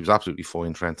the pitch. He was absolutely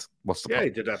fine, Trent. What's the problem?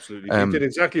 He did absolutely. He did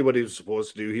exactly what he was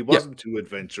supposed to do. He wasn't too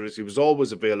adventurous. He was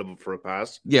always available for a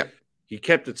pass. Yeah. He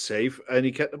kept it safe, and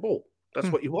he kept the ball. That's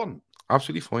what you want.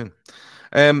 Absolutely fine.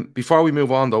 Before we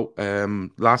move on, though,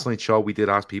 last night's show, we did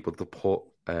ask people to put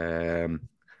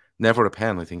Never a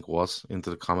Pen, I think it was,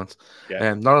 into the comments.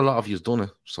 Yeah. Not a lot of you's done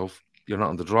it, so you're not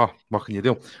on the draw. What can you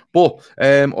do? But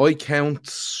I count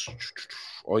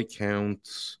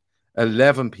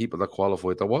 11 people that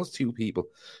qualified. There was 2 people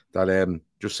that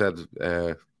just said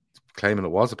claiming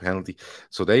it was a penalty,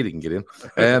 so they didn't get in.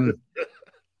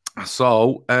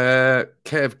 So,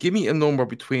 Kev, give me a number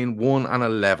between 1 and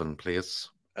 11, please.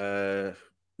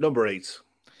 Number 8.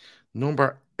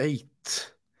 Number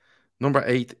 8. Number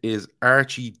 8 is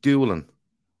Archie Doolan.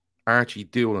 Archie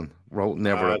Doolan wrote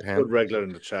Never a Pen. Good regular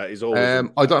in the chat. He's always.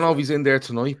 I don't know if he's in there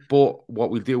tonight, but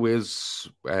what we'll do is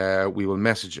we will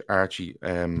message Archie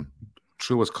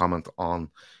through his comment on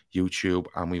YouTube,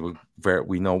 and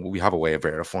we know we have a way of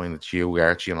verifying it's you,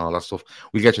 Archie, and all that stuff.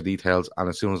 We get your details, and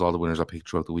as soon as all the winners are picked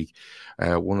throughout the week,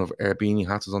 one of our beanie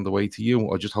hats is on the way to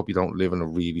you. I just hope you don't live in a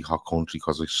really hot country,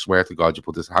 because I swear to God, you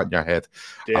put this hat in your head,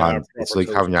 and it's like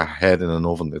having your head in an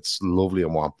oven. It's lovely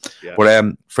and warm. Yeah.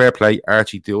 But fair play,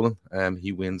 Archie Doolan.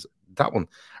 He wins that one.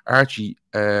 Archie,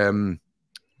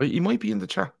 he might be in the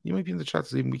chat. He might be in the chat,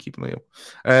 so even we keep an eye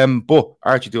out. But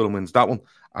Archie Doolan wins that one.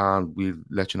 And we'll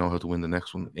let you know how to win the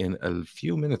next one in a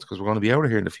few minutes, because we're going to be out of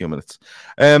here in a few minutes.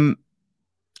 So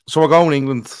we're going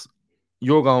England.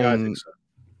 You're going. Yeah, I think so.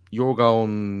 You're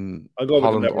going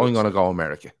Holland. I'm going to go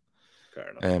America. Fair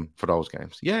enough. For those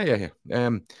games. Yeah.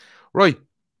 Right.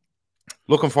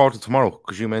 Looking forward to tomorrow,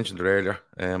 because you mentioned it earlier.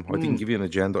 I didn't give you an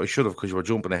agenda. I should have, because you were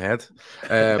jumping ahead.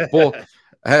 But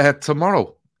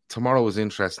tomorrow is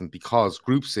interesting, because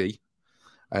Group C.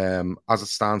 As it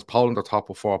stands, Poland are top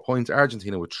with 4 points,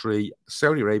 Argentina with 3,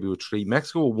 Saudi Arabia with 3,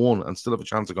 Mexico with 1, and still have a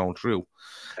chance of going through,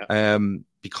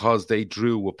 because they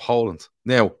drew with Poland.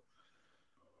 Now,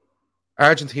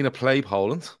 Argentina play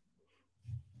Poland.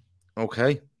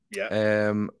 Okay.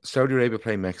 Yeah. Saudi Arabia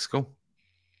play Mexico,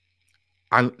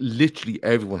 and literally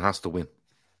everyone has to win.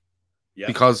 Yeah.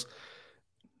 Because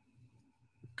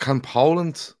can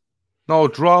Poland? No, a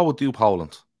draw would do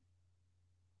Poland.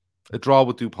 A draw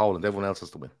would do Poland. Everyone else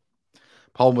has to win.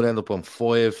 Poland would end up on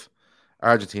 5.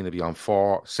 Argentina would be on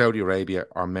 4. Saudi Arabia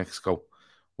or Mexico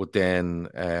would then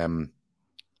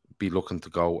be looking to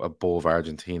go above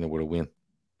Argentina with a win.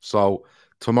 So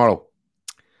tomorrow,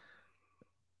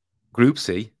 Group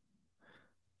C,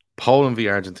 Poland v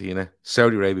Argentina,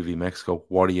 Saudi Arabia v Mexico.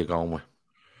 What are you going with?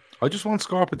 I just want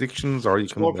score predictions, or you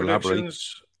can elaborate.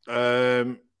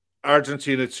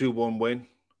 Argentina 2-1 win.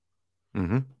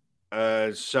 Mm-hmm.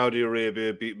 Saudi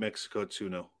Arabia beat Mexico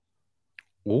 2-0.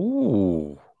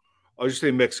 Ooh. I just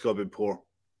think Mexico have been poor.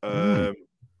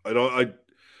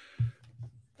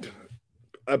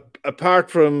 Apart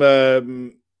from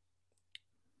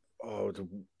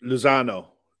Lozano,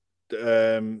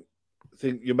 I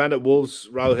think your man at Wolves,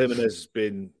 Raul Jimenez,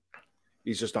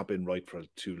 he's just not been right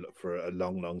for a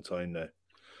long time now.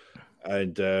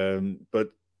 And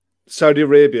but Saudi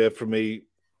Arabia, for me,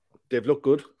 they've looked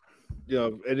good. You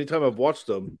know, anytime I've watched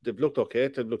them, they've looked okay.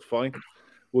 They've looked fine.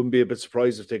 Wouldn't be a bit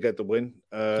surprised if they get the win.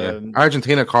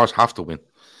 Argentina, of course, have to win.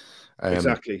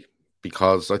 Exactly.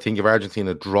 Because I think if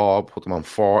Argentina draw, put them on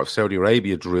 4. If Saudi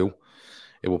Arabia drew,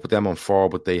 it will put them on 4,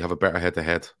 but they have a better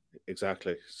head-to-head.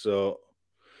 Exactly. So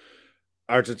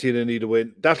Argentina need a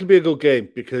win. That'll be a good game,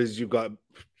 because you got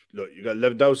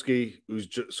Lewandowski, who's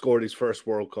just scored his first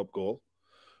World Cup goal.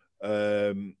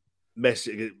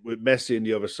 Messi, with Messi on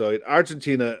the other side.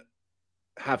 Argentina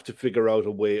have to figure out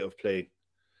a way of playing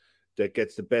that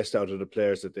gets the best out of the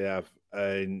players that they have,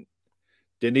 and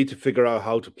they need to figure out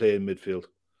how to play in midfield.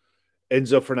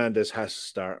 Enzo Fernandez has to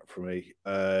start for me.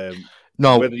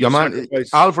 No, your man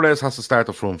Alvarez has to start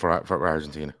the front for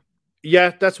Argentina.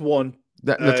 Yeah, that's one.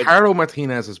 Lautaro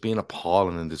Martinez has been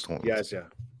appalling in this tournament. Yes, yeah.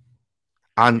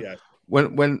 And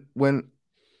when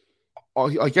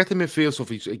I get the midfield stuff,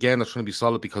 again, it's trying to be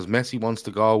solid, because Messi wants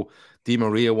to go, Di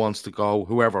Maria wants to go,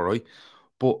 whoever, right?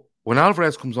 But when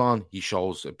Alvarez comes on, he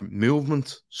shows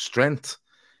movement, strength,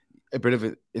 a bit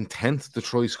of intent to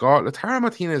try score. Lautaro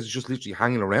Martinez is just literally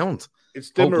hanging around. It's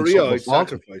Di Maria I'd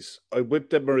sacrifice. I whip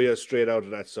Di Maria straight out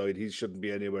of that side. He shouldn't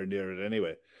be anywhere near it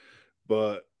anyway.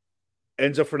 But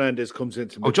Enzo Fernandez comes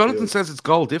into midfield. Jonathan says it's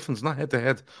goal difference, not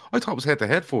head-to-head. I thought it was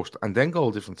head-to-head first, and then goal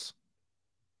difference.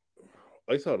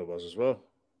 I thought it was as well.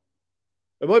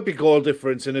 It might be goal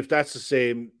difference, and if that's the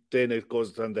same, then it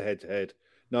goes down to head-to-head.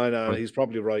 No, right. He's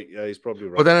probably right. Yeah, he's probably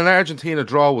right. But then an Argentina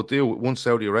draw would do once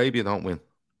Saudi Arabia don't win.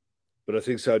 But I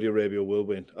think Saudi Arabia will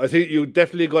win. I think you're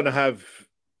definitely going to have,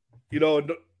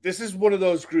 this is one of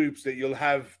those groups that you'll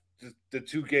have the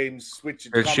two games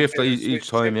switching. They'll shift each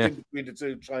time, yeah. Between the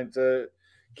two, trying to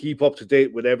keep up to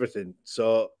date with everything.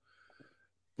 So,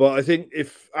 but I think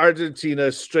if Argentina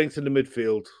strengthen the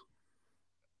midfield,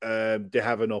 they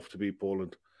have enough to beat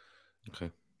Poland.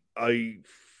 Okay.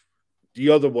 The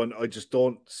other one, I just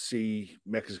don't see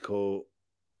Mexico.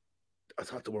 I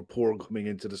thought they were poor coming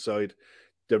into the side.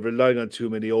 They're relying on too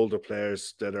many older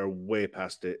players that are way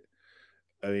past it.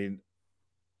 I mean,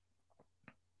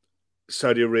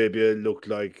 Saudi Arabia looked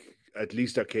like at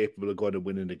least they're capable of going to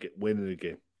winning the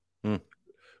game.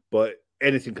 But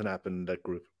anything can happen in that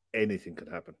group. Anything can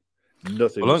happen.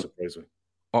 Nothing will surprise me.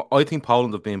 I think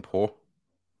Poland have been poor.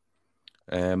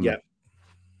 Yeah.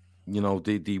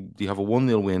 They have a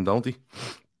 1-0 win, don't they?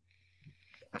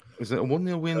 Is it a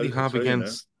 1-0 win they have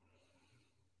against?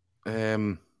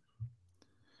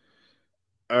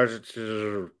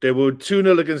 Argentina, they won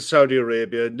 2-0 against Saudi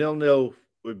Arabia, 0-0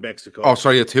 with Mexico. Oh,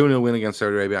 sorry, a 2-0 win against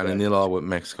Saudi Arabia and a 0-0 with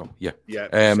Mexico. Yeah.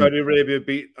 Saudi Arabia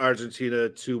beat Argentina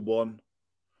 2-1.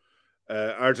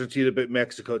 Argentina beat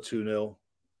Mexico 2-0.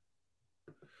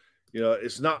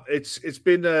 It's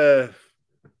been a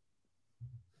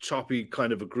choppy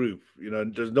kind of a group.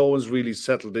 There's no one's really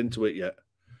settled into it yet.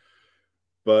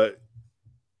 But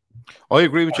I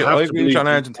agree with you. I agree with you on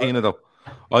Argentina, though.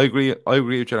 I agree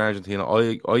with you on Argentina.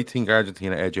 I think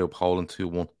Argentina edge out Poland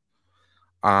 2-1.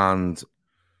 And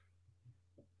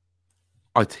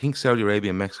I think Saudi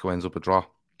Arabia and Mexico ends up a draw.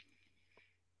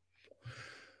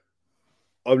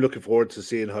 I'm looking forward to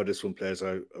seeing how this one plays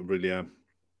out. I really am.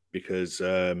 Because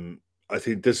I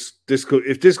think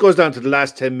if this goes down to the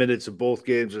last 10 minutes of both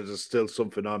games and there's still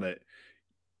something on it,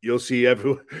 you'll see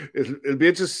everyone. It'll be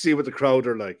interesting to see what the crowd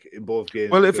are like in both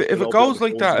games. Well, if it goes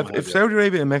like that, if Saudi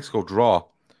Arabia and Mexico draw,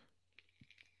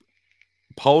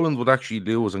 Poland would actually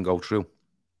lose and go through.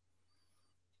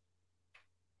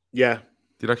 Yeah.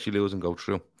 They'd actually lose and go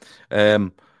through.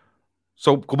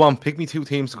 So, come on, pick me two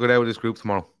teams to go out of this group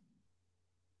tomorrow.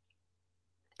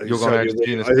 You're going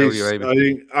Argentina, Saudi Arabia. I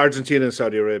think Argentina and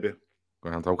Saudi Arabia.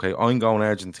 Grand, okay. I'm going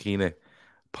Argentina,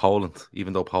 Poland,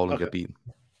 even though Poland get beaten.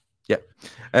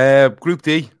 Yeah. Group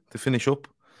D to finish up.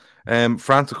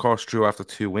 France, of course, drew after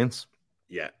 2 wins.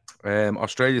 Yeah.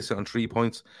 Australia sit on 3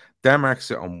 points. Denmark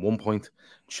sit on 1 point.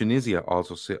 Tunisia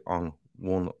also sit on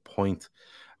 1 point.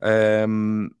 I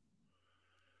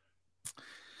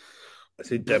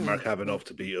think Denmark have enough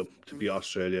to beat them, to beat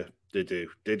Australia. They do.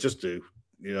 They just do.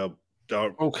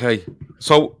 Okay.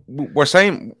 So we're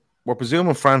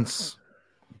presuming France.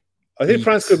 I think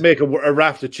France could make a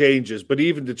raft of changes, but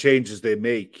even the changes they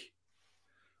make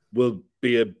will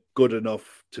be good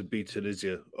enough to beat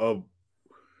Tunisia.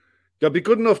 They'll be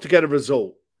good enough to get a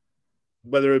result.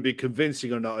 Whether it be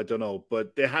convincing or not, I don't know.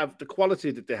 But they have the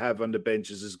quality that they have on the bench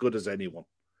is as good as anyone.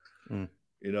 And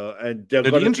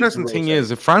the interesting thing is,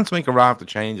 if France make a raft of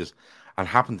changes and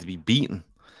happen to be beaten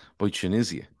by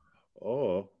Tunisia,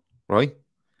 right,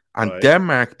 and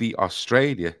Denmark beat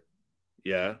Australia,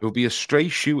 it will be a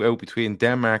straight shootout between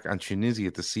Denmark and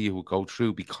Tunisia to see who go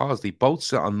through because they both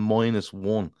sit on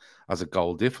 -1 as a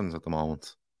goal difference at the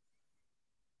moment.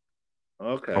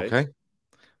 Okay.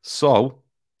 So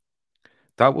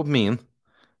that would mean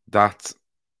that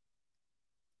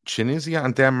Tunisia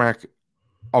and Denmark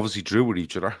obviously drew with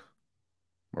each other.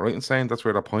 Am I right in saying that's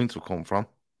where the points will come from?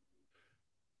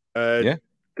 Yeah.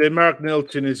 Denmark 0,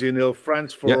 Tunisia 0,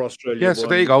 France 4, Australia 1. Yeah, so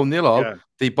there you go, 0-0. Yeah.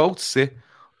 They both sit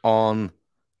on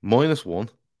 -1.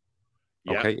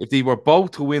 Okay. If they were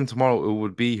both to win tomorrow, it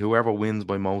would be whoever wins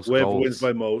by most goals. Whoever wins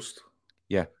by most.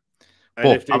 Yeah.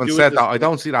 But having said that, I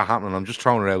don't see that happening. I'm just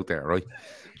throwing it out there, right?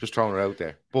 Just throwing it out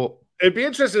there. But it'd be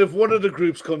interesting if one of the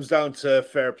groups comes down to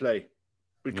fair play.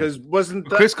 Because wasn't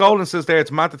that... Chris Golden says there,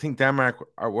 it's mad to think Denmark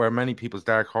were many people's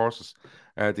dark horses.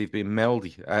 They've been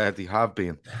meldy. They have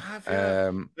been.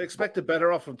 They expected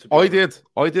better off them to be. I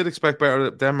did expect better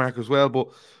at Denmark as well. But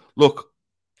look,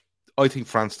 I think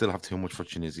France still have too much for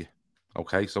Tunisia.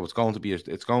 Okay, so it's going to be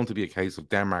a case of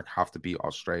Denmark have to beat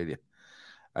Australia.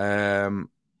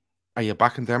 Are you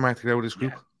backing Denmark to get out of this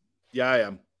group? Yeah, I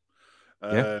am.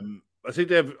 I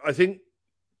think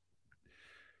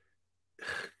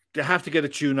they have to get a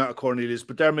tune out of Cornelius,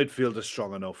 but their midfield is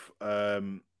strong enough.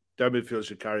 Their midfield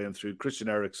should carry them through. Christian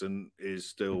Eriksen is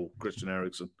still Christian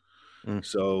Eriksen.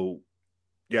 So,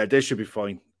 yeah, they should be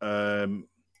fine.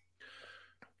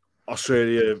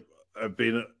 Australia have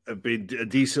been a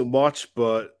decent watch,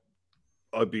 but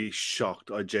I'd be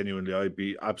shocked. I'd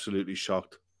be absolutely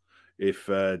shocked if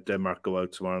Denmark go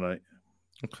out tomorrow night.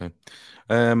 Okay.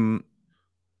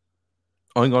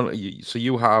 I'm going. So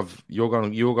you're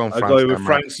going. France, I'm going with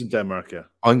France and Denmark. Yeah.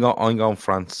 I'm going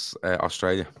France,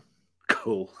 Australia.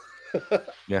 Cool.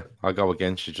 Yeah, I'll go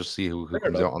against you. Just see who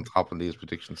comes out on top in these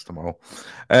predictions tomorrow.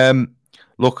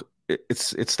 Look,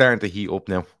 it's starting to heat up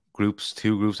now.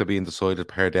 Two groups are being decided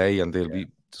per day, and they'll be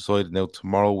decided now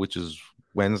tomorrow, which is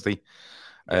Wednesday,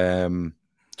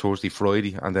 Thursday,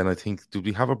 Friday, and then I think do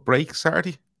we have a break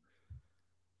Saturday?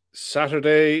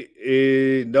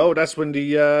 Saturday, no, that's when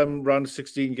the round of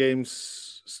 16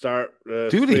 games start.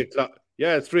 Do they? 3:00.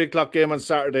 Yeah, 3:00 game on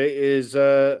Saturday is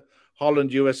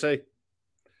Holland, USA.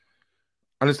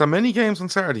 And is there many games on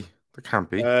Saturday? There can't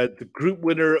be. The group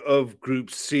winner of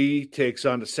Group C takes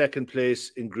on the second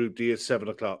place in Group D at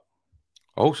 7:00.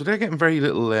 Oh, so they're getting very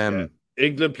little.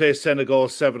 England plays Senegal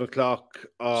 7:00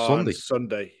 on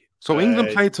Sunday. So England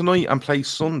play tonight and play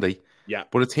Sunday. Yeah.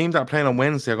 But a team that are playing on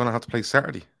Wednesday are going to have to play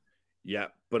Saturday. Yeah,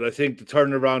 but I think the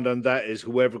turnaround on that is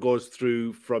whoever goes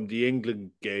through from the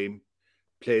England game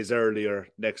plays earlier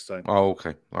next time. Oh,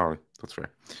 okay. All right. That's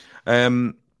fair.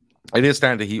 It is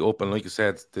starting to heat up, and like you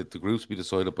said, the groups will be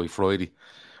decided by Friday.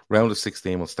 Round of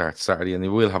 16 will start Saturday, and they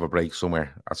will have a break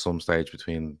somewhere at some stage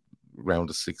between round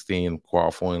of 16,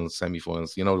 quarterfinals,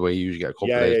 semi-finals. You know the way you usually get a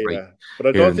couple of days break. Yeah. But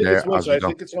I don't think it's much. I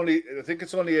think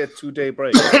it's only a 2-day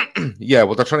break. Yeah,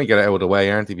 well, they're trying to get it out of the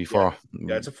way, aren't they? Before.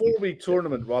 Yeah, it's a 4-week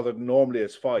tournament rather than normally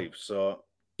it's 5. So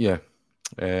yeah.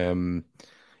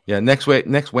 Next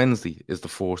Wednesday is the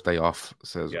 4th day off,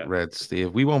 says Red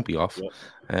Steve. We won't be off,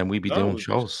 and we'll be doing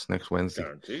shows next Wednesday.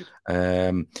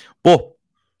 Guaranteed. But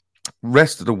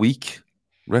rest of the week.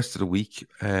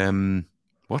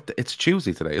 It's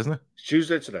Tuesday today, isn't it? It's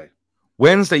Tuesday today.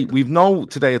 Wednesday, we've no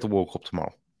today at the World Cup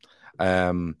tomorrow.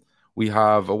 We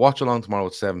have a watch along tomorrow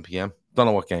at 7 p.m. Don't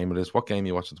know what game it is. What game are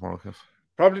you watching tomorrow, Kev?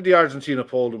 Probably the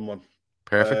Argentina-Poland one.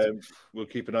 Perfect. We'll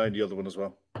keep an eye on the other one as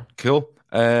well. Cool.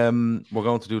 We're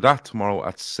going to do that tomorrow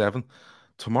at 7.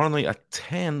 Tomorrow night at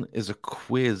 10 is a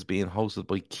quiz being hosted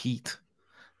by Keith.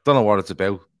 Don't know what it's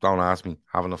about. Don't ask me.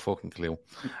 Having a fucking clue.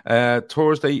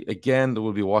 Thursday, again, there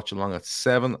will be a watch along at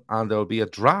 7, and there will be a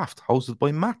draft hosted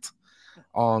by Matt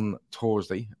on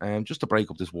Thursday. Just to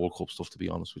break up this World Cup stuff, to be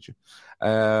honest with you.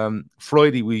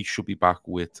 Friday, we should be back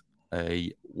with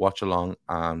a watch along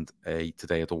and a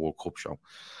Today at the World Cup show.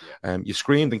 You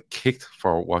screamed and kicked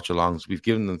for watch alongs. We've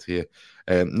given them to you.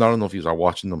 Not enough of you are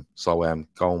watching them, so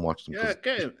go and watch them. Yeah,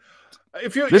 game.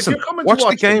 If you're coming watch to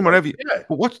the game wherever you, yeah.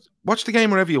 watch the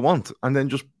game wherever you want, and then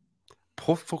just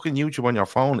put fucking YouTube on your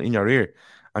phone in your ear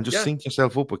and just sync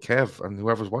yourself up with Kev and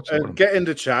whoever's watching. And get in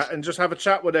the chat and just have a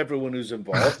chat with everyone who's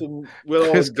involved, and we'll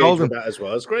all engage with that as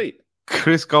well. It's great.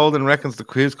 Chris Golden reckons the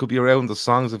quiz could be around the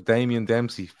songs of Damien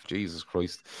Dempsey. Jesus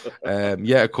Christ.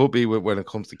 It could be when it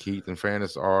comes to Keith, in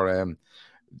fairness, or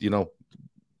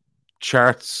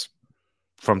charts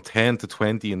from 10 to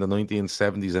 20 in the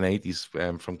 1970s and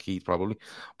 80s from Keith, probably,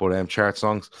 but chart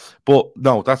songs. But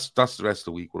no, that's the rest of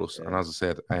the week with us. And as I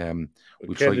said, we'll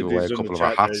try to give away a couple of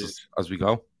our hats as we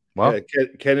go. Well,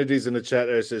 Kennedy's in the chat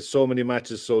there says so many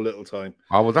matches, so little time.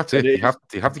 Oh well, that's it. You have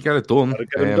to get it done. Gotta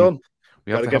get them done.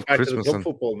 We have to have Christmas and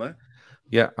football, man.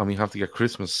 Yeah, and we have to get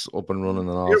Christmas up and running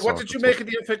and all. What did you make of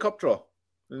the FA Cup draw?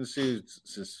 Let's see.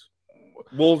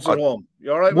 Wolves at home.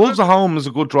 You all right? Wolves at home is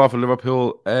a good draw for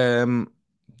Liverpool.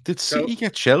 Did City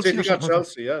get Chelsea? City got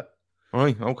Chelsea, yeah. All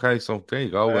right, okay, so there you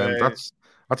go. That's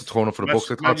a turn-up for the books.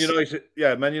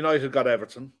 Man United got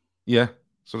Everton. Yeah,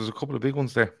 so there's a couple of big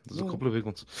ones there. But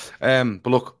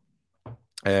look,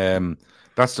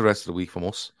 that's the rest of the week from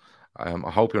us. I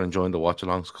hope you're enjoying the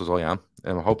watch-alongs, because I am.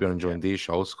 I hope you're enjoying these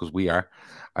shows, because we are.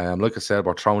 Like I said,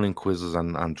 we're throwing in quizzes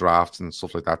and drafts and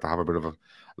stuff like that to have a bit of a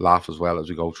laugh as well as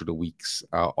we go through the weeks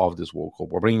of this World Cup.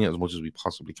 We're bringing it as much as we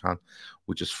possibly can,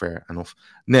 which is fair enough.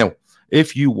 Now,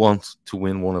 if you want to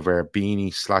win one of our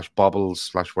beanie / bobbles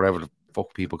 / whatever the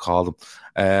fuck people call them,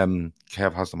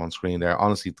 Kev has them on screen there.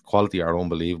 Honestly, the quality are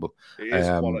unbelievable.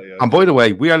 Quality, and by the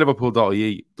way, we are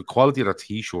Liverpool.ie. The quality of their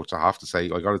t-shirts, I have to say,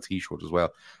 I got a t-shirt as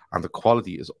well, and the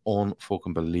quality is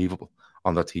unfucking believable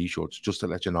on their t-shirts, just to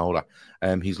let you know that.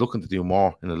 He's looking to do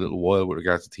more in a little while with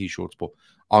regards to t-shirts, but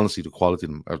honestly, the quality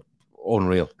of them are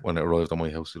unreal when it arrived on my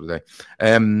house the other day.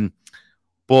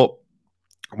 But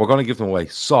we're going to give them away.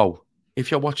 So,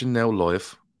 if you're watching now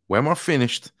live, when we're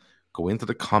finished, go into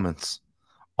the comments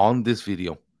on this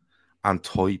video and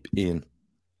type in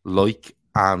like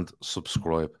and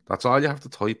subscribe. That's all you have to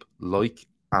type, like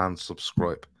and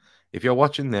subscribe. If you're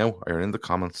watching now or you're in the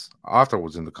comments,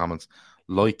 afterwards in the comments,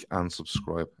 like and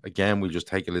subscribe. Again, we'll just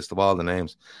take a list of all the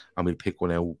names and we'll pick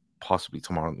one out possibly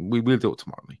tomorrow. We will do it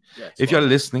tomorrow. Yeah, if you're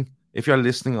listening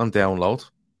on download,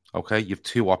 okay, you have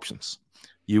two options.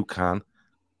 You can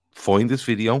find this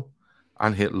video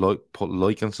and put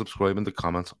like and subscribe in the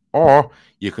comments, or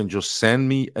you can just send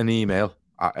me an email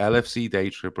at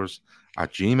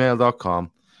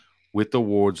lfcdaytrippers@gmail.com with the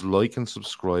words like and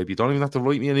subscribe. You don't even have to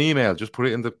write me an email. Just put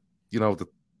it in the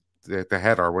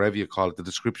header, or whatever you call it, the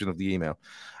description of the email,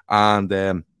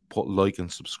 and put like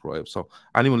and subscribe. So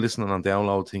anyone listening on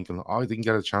download thinking, I didn't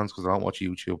get a chance because I don't watch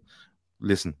YouTube,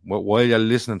 listen, while you're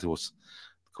listening to us,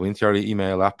 go into your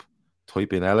email app,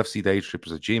 type in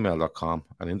lfcdaytrippers@gmail.com,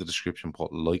 and in the description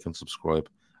put like and subscribe,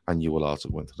 and you will also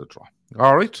go into the draw.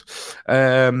 All right.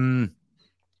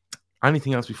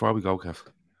 Anything else before we go, Kev?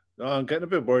 No, I'm getting a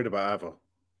bit worried about Avo.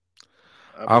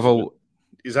 Avo,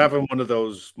 he's having one of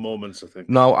those moments, I think.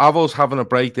 No, Avo's having a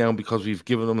breakdown because we've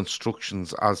given him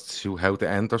instructions as to how to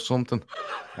enter something.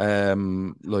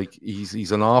 Like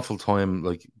he's an awful time,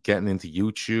 like getting into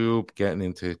YouTube, getting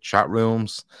into chat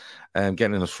rooms, and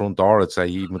getting in his front door, I'd say,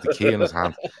 even with the key in his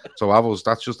hand. So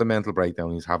that's just a mental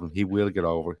breakdown he's having. He will get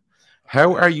over it.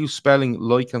 How are you spelling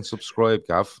like and subscribe,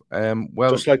 Gav?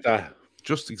 Well, just like that.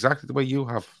 Just exactly the way you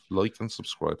have, like and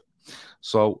subscribe.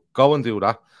 So go and do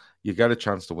that. You get a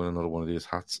chance to win another one of these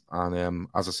hats. And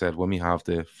as I said, when we have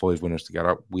the 5 winners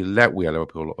together, we'll let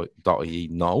WeAreLiverpool.ie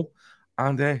know.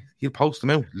 And he'll post them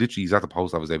out. Literally, he's at the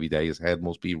post office every day. His head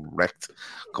must be wrecked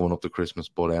coming up to Christmas.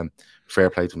 But fair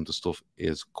play to him. The stuff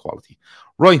is quality.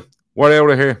 Right, we're out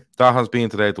of here. That has been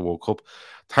today at the World Cup.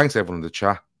 Thanks everyone in the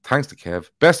chat. Thanks to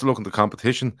Kev. Best of luck in the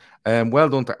competition. Well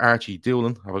done to Archie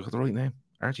Doolan. Have I got the right name?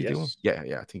 Archie Doolan? Yeah,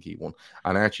 I think he won.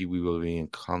 And Archie, we will be in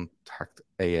contact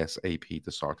ASAP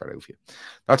to sort that out for you.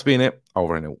 That's been it.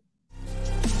 Over and out.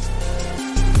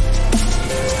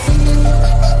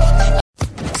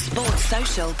 Sports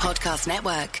Social Podcast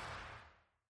Network.